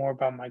talk more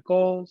about my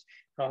goals.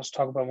 It would also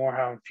talk about more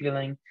how I'm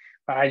feeling.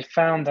 But I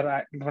found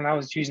that when I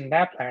was using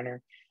that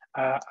planner,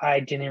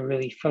 I didn't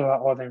really fill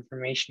out all the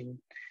information.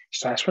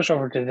 So I switched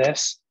over to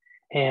this,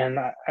 and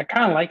I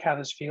kind of like how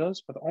this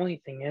feels. But the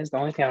only thing I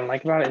don't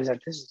like about it is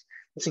that this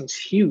thing's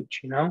huge.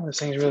 You know, this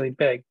thing's really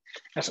big.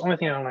 That's the only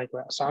thing I don't like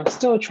about it. So I'm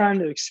still trying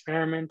to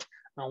experiment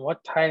on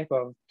what type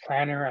of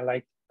planner I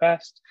like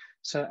best.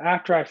 So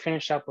after I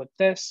finish up with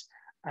this,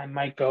 I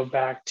might go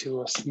back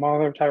to a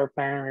smaller type of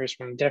planner or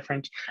something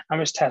different. I'm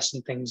just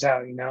testing things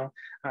out, you know.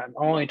 I'm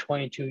only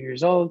 22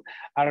 years old.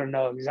 I don't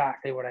know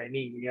exactly what I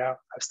need, you know.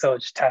 I'm still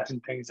just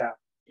testing things out,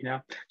 you know.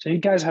 So you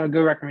guys have a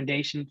good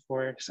recommendation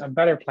for a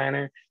better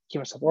planner, keep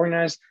myself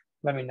organized,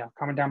 let me know.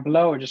 Comment down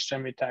below or just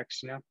send me a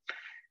text, you know.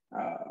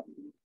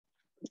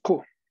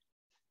 Cool.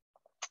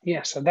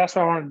 Yeah, so that's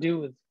what I want to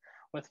do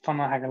with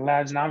Funnel Hacker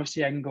Labs. And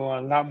obviously I can go a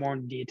lot more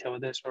in detail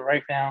with this, but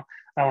right now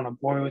I don't want to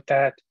bore you with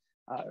that.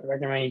 I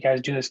recommend you guys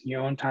do this in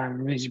your own time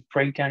and really just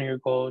break down your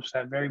goals,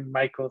 that very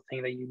micro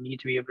thing that you need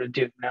to be able to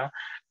do. You know,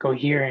 go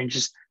here and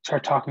just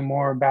start talking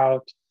more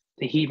about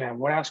the heat map.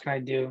 What else can I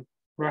do?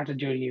 What do I have to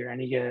do here? I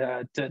need to get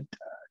a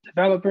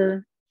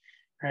developer,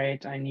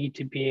 right? I need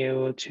to be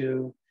able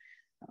to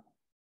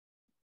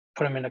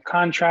put them in a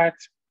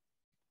contract.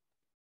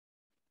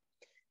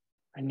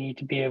 I need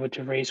to be able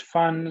to raise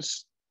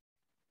funds,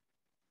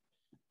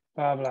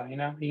 blah, blah, you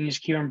know, you can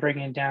just keep on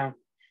breaking it down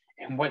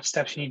and what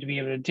steps you need to be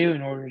able to do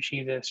in order to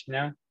achieve this, you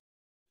know,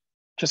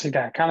 just like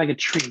that, kind of like a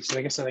tree. So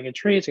like I said, like a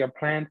tree, it's like a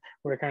plant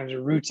where it kind of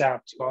just roots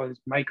out to all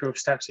these micro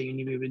steps that you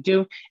need to be able to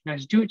do. And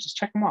as you do it, just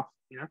check them off,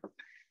 you know.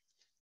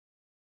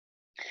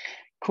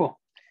 Cool.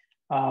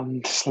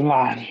 There's a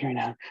lot here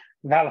now.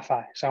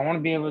 Valify. So I want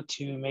to be able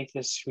to make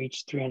this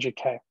reach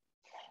 300K.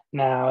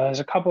 Now, there's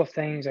a couple of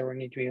things that we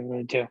need to be able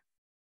to do.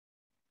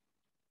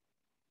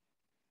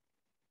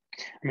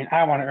 I mean,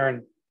 I want to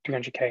earn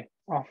 300K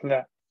off of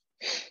that.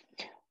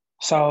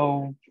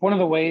 So one of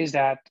the ways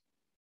that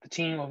the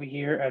team over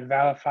here at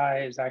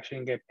Valify is actually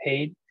going to get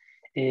paid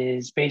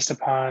is based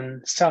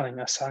upon a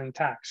selling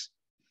tax.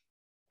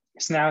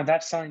 So now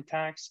that selling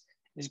tax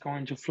is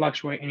going to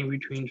fluctuate anywhere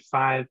between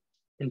 5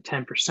 and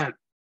 10%.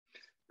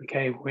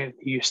 Okay, when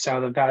you sell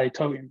the Value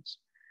tokens.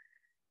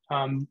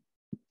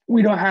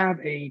 We don't have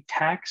a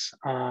tax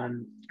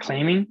on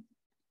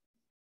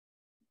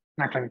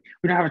not claiming.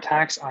 We don't have a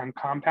tax on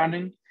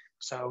compounding.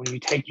 So when you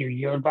take your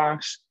yield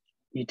box,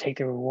 you take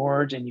the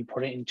rewards and you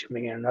put it into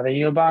making another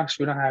yield box.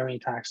 We don't have any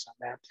tax on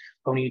that.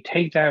 But when you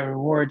take that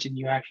rewards and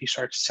you actually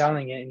start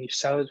selling it and you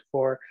sell it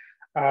for,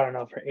 I don't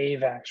know, for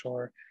AVAX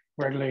or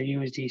regular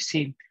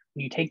USDC,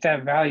 when you take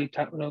that value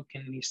token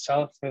and you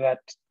sell it for that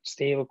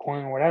stable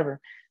coin or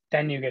whatever,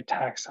 then you get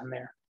taxed on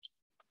there.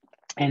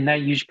 And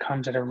that usually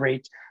comes at a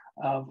rate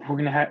of,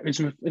 it's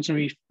gonna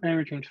be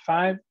between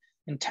 5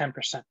 and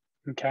 10%,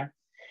 okay?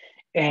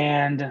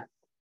 And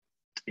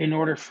in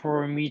order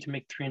for me to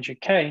make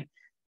 300K,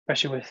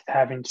 especially with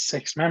having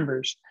 6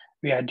 members,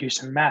 we got to do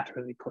some math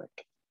really quick.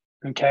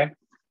 Okay.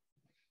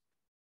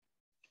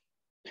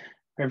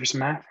 Ready for some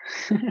math?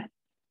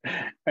 All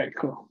right,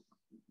 cool.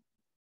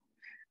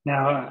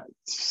 Now,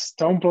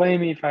 don't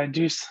blame me if I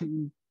do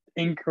some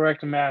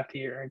incorrect math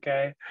here,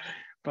 okay?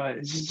 But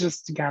it's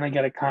just to kind of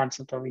get a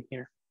concept over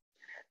here.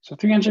 So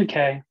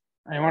 300K,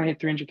 I want to hit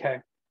 300K,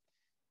 all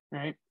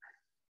right?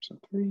 So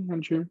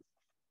 300.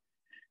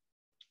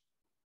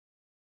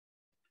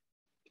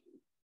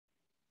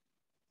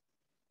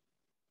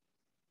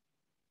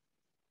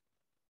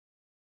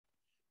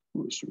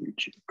 Let's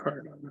reach a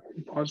card on.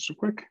 Pause real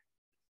quick.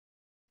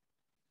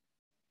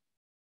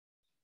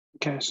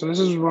 Okay, so this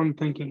is what I'm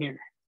thinking here.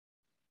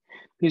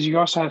 Because you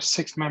also have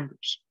 6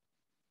 members.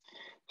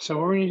 So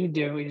what we need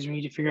to do is we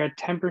need to figure out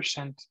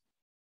 10%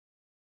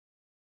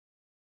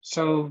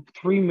 So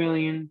 3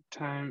 million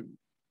times,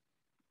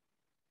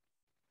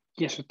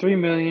 so 3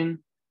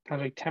 million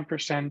times like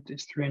 10%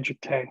 is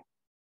 300K.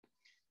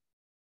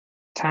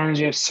 Times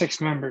you have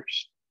 6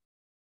 members.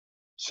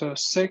 So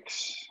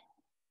 6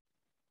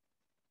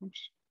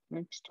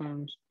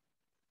 times.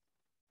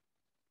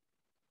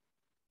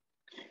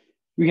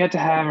 We had to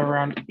have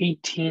around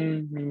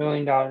 $18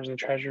 million in the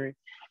treasury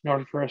in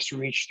order for us to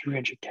reach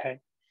 300K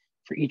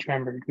for each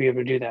member to be able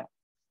to do that.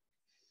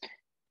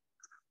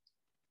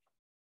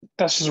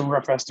 That's just a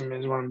rough estimate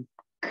is what I'm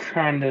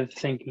kind of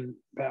thinking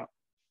about.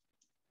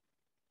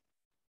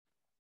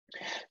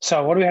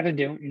 So what do we have to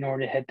do in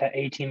order to hit that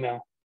 18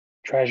 mil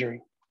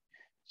treasury?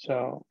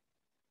 So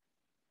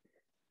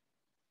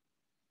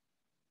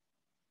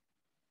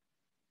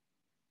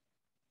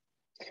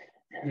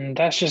and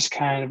that's just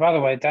kind of, by the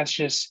way, that's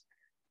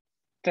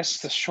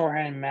the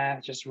shorthand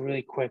math, just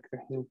really quick.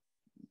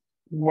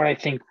 What I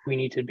think we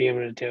need to be able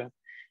to do,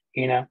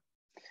 the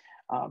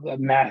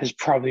math is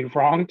probably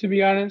wrong, to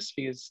be honest,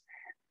 because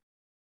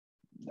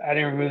I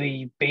didn't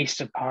really based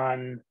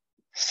upon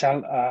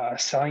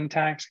selling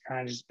tax,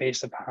 kind of just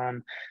based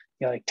upon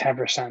like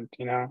 10%,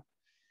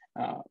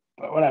 but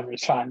whatever,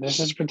 it's fine. Let's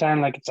just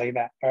pretend like it's like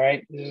that. All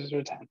right, this is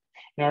pretend.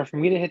 In order for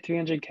me to hit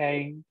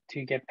 300K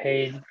to get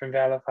paid from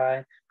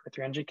Valify for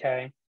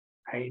 300K,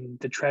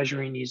 the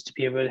treasury needs to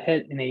be able to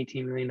hit an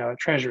 $18 million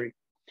treasury.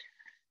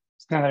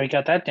 So now that we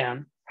got that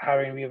down, how are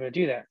we gonna be able to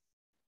do that?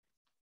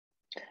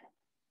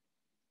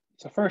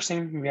 So first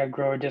thing, we gotta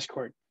grow a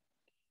Discord.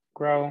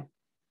 Grow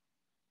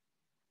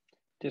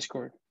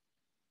Discord.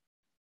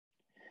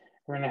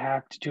 We're gonna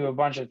have to do a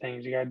bunch of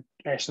things. All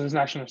right, so this is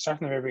actually gonna start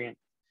from the very beginning.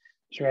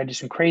 So we gotta do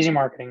some crazy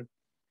marketing.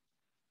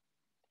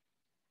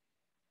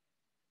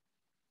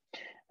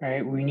 All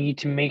right, we need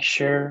to make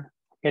sure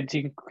we got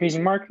to do crazy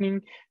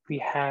marketing. We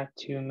have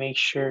to make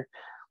sure,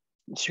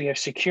 so we have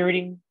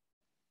security.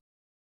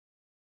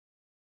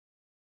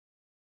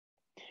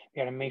 We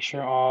got to make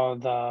sure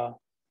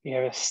we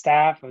have a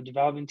staff, a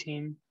development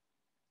team.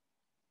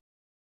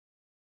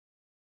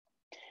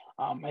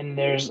 And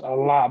there's a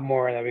lot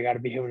more that we got to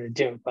be able to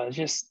do, but let's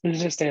just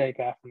stay like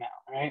that for now,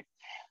 all right?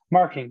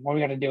 Marketing, what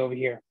we got to do over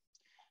here.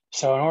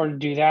 So in order to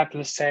do that,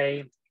 let's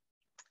say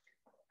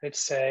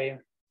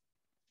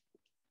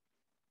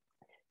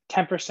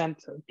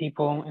 10% of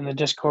people in the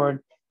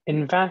Discord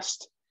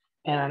invest,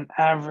 and on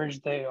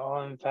average, they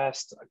all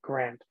invest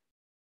 $1,000.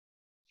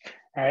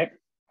 All right.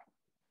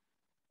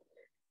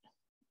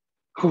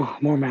 Whew,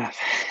 more math.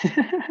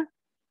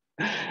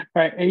 All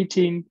right,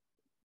 18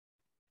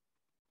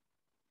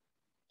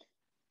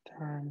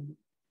 times.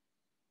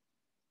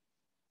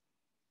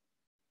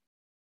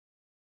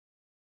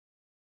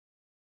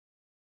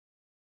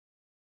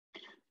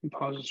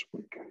 Pause this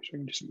quick so I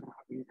can do some math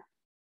here.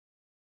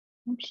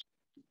 Oops.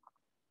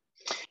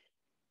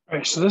 All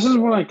right, so this is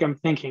what I'm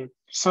thinking.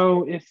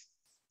 So if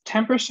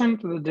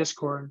 10% of the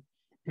Discord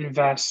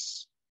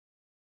invests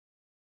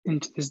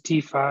into this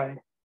DeFi,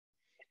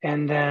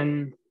 and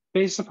then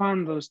based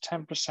upon those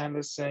 10%,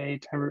 let's say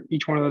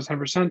each one of those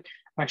 10%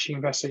 actually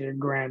invested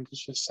 $1,000,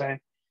 let's just say.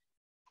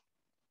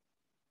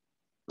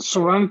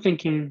 So what I'm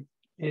thinking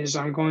is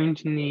I'm going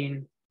to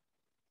need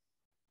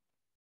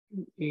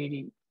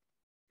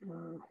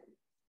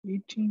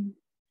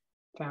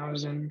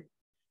 18,000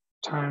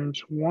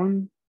 times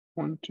 1,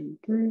 2,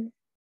 3.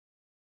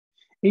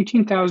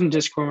 18,000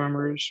 Discord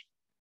members.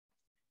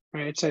 All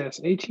right, let's say that's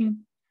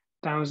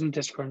 18,000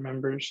 Discord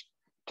members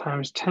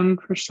times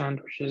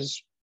 10%, which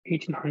is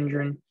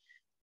 1,800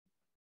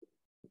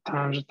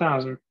 times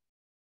 1,000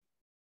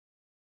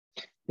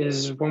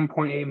 is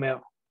 1.8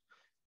 mil.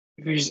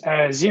 If you just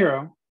add a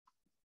 0,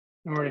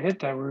 in order to hit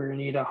that, we're gonna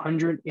need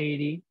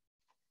 180,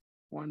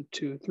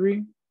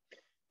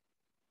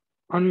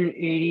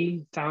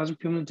 180,000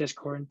 people in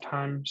Discord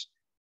times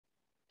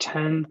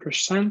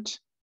 10%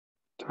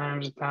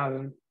 times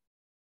 1,000.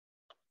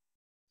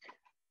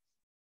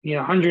 You need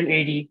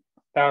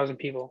 180,000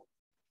 people.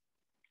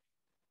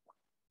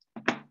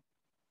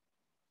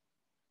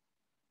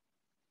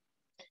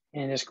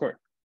 In Discord.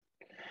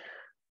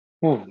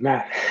 Oh,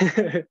 math.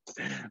 But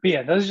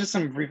yeah, those are just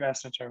some brief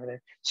estimates over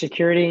there.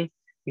 Security,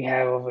 we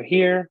have over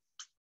here.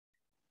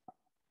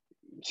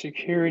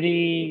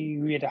 Security,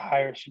 we had to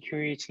hire a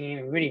security team.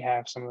 We already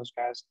have some of those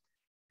guys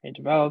they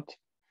developed.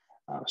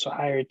 So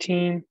hire a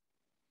team.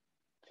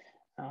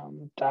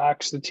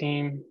 Docs the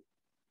team.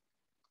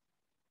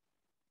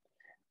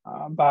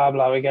 Blah,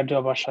 blah. We got to do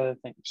a bunch of other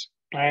things,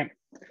 right?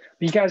 But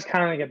you guys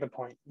kind of get the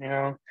point,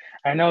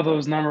 I know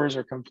those numbers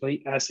are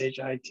complete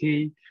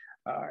SHIT.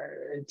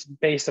 It's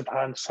based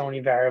upon so many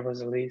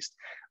variables at least,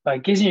 but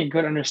it gives you a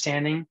good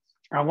understanding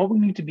on what we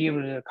need to be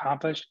able to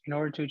accomplish in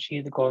order to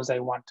achieve the goals that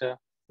we want to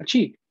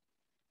achieve.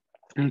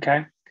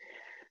 Okay,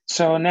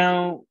 so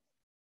now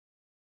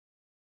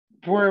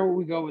where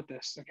we go with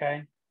this,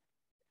 okay?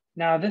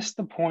 Now this is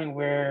the point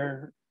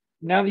where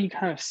now that you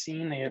kind of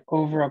seen the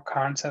overall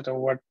concept of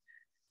what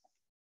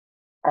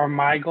are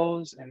my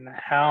goals and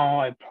how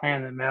I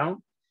plan them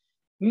out,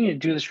 you need to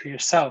do this for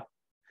yourself.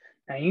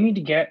 Now you need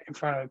to get in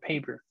front of a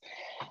paper.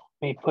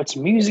 Maybe put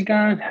some music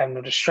on, have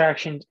no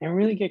distractions, and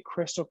really get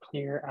crystal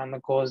clear on the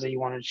goals that you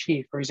want to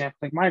achieve. For example,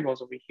 like my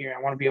goals over here,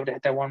 I want to be able to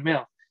hit that 1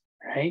 mil,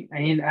 right?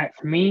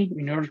 For me,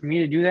 in order for me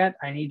to do that,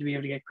 I need to be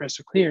able to get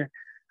crystal clear.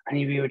 I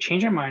need to be able to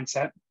change my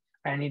mindset.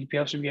 I need to be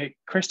able to be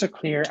crystal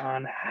clear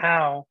on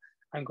how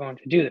I'm going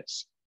to do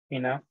this, you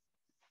know?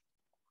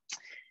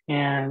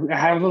 And I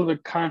have a little bit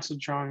of concept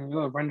drawing, a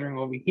little rendering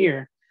over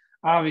here.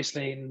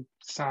 Obviously,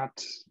 it's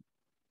not,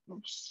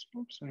 oops,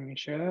 let me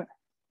share that.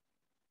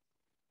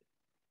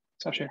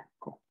 Stop share,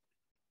 cool.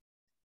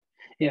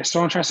 Yeah, so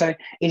what I'm trying to say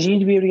is you need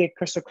to be able to get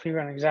crystal clear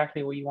on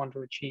exactly what you want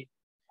to achieve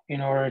in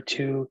order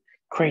to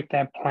create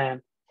that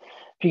plan.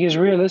 Because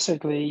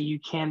realistically, you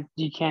can't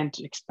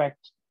expect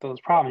those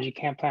problems. You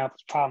can't plan out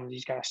those problems. You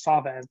just gotta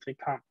solve it as they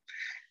come.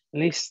 At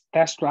least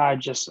that's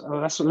what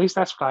that's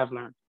what I've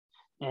learned.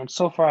 And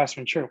so far that's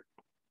been true.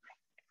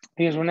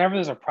 Because whenever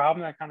there's a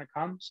problem that kind of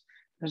comes,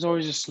 there's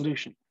always a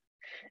solution.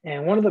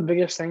 And one of the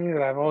biggest things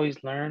that I've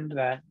always learned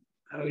that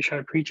I always try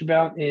to preach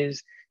about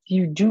is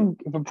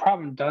if a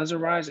problem does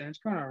arise, and it's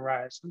going to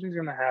arise, something's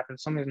going to happen,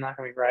 something's not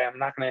going to be right. I'm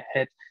not going to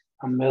hit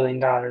 $1 million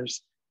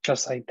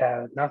just like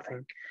that,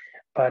 nothing.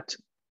 But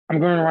I'm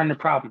going to run into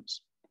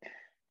problems.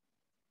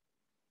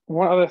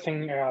 One other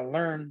thing I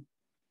learned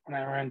when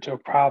I ran into a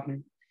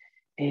problem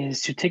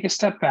is to take a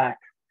step back,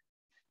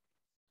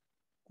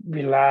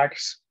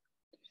 relax,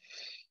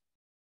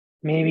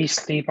 maybe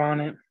sleep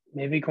on it,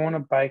 maybe go on a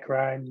bike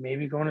ride,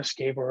 maybe go on a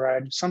skateboard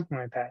ride, something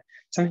like that.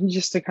 Something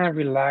just to kind of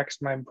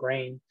relax my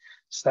brain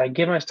so that I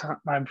give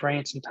my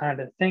brain some time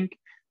to think,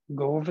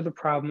 go over the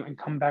problem, and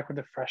come back with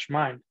a fresh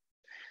mind.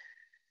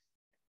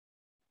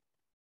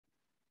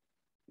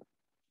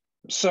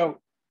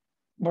 So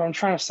what I'm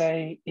trying to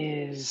say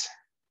is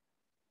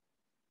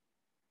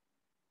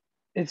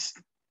it's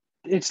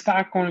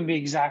not going to be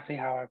exactly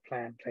how I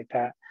planned, like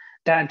that.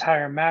 That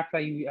entire map that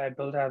I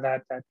built out,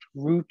 that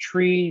root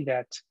tree,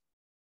 that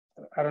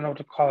I don't know what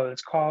to call it.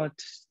 Let's call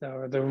it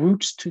the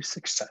roots to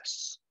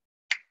success.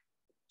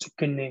 It's a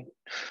good name.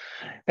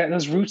 That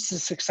those roots to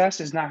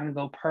success is not going to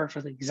go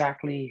perfectly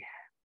exactly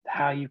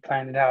how you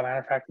planned it out. Matter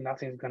of fact,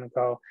 nothing's going to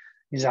go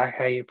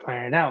exactly how you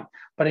plan it out.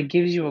 But it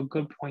gives you a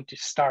good point to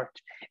start.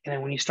 And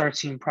then when you start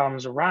seeing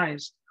problems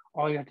arise,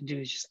 all you have to do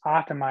is just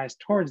optimize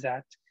towards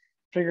that.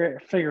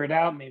 Figure it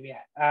out. Maybe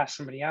ask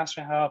somebody else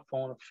for help,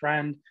 phone a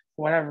friend,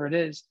 whatever it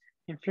is,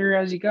 and figure it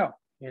out as you go.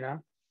 You know.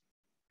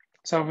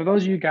 So for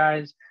those of you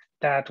guys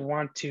that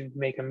want to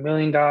make $1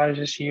 million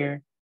this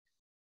year,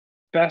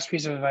 best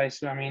piece of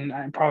advice. I mean,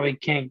 I probably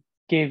can't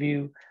give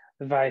you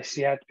advice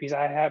yet because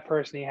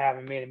personally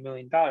haven't made $1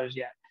 million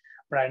yet,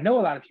 but I know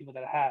a lot of people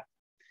that have,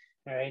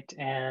 right?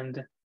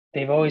 And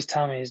they've always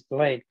told me is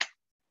delayed.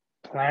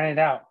 Plan it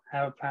out.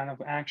 Have a plan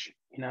of action.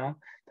 You know,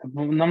 the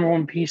number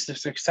one piece of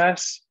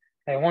success.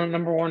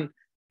 Number one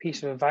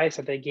piece of advice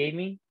that they gave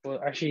me.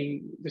 Well,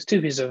 actually, there's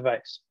two pieces of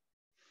advice.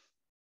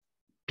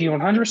 Be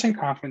 100%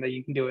 confident that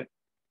you can do it,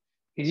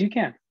 because you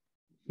can.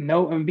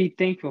 Know and be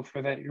thankful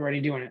for that you're already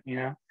doing it. You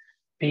know.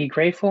 Be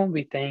grateful,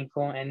 be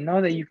thankful, and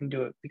know that you can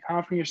do it. Be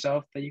confident in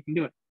yourself that you can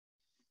do it.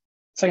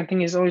 Second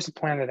thing is always to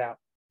plan it out.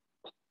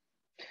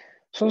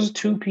 So those are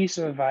two pieces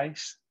of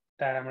advice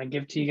that I'm going to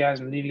give to you guys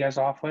and leave you guys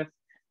off with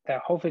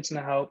that hopefully it's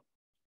going to help.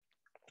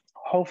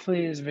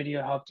 Hopefully this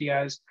video helped you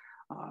guys.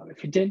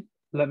 If it did,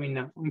 let me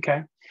know,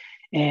 okay?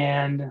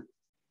 And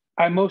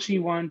I mostly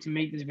wanted to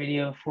make this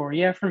video for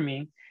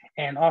me,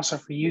 and also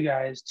for you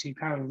guys to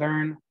kind of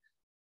learn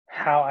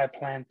how I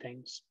plan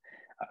things,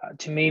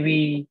 to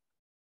maybe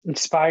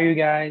inspire you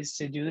guys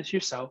to do this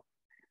yourself.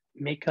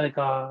 Make like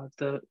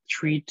the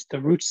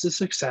roots to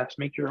success.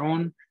 Make your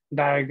own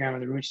diagram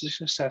of the roots to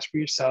success for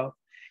yourself,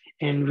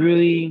 and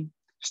really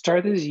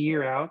start this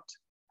year out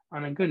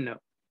on a good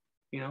note.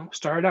 You know,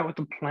 start out with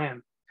a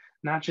plan,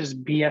 not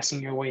just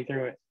BSing your way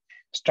through it.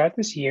 Start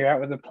this year out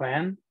with a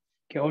plan.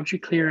 Get ultra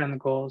clear on the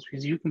goals,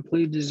 because you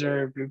completely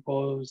deserve your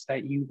goals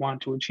that you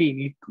want to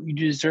achieve. You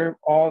deserve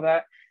all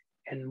that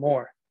and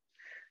more.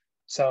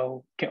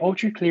 So get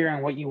ultra clear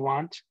on what you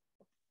want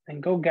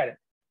and go get it.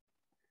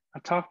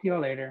 I'll talk to you all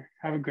later.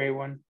 Have a great one.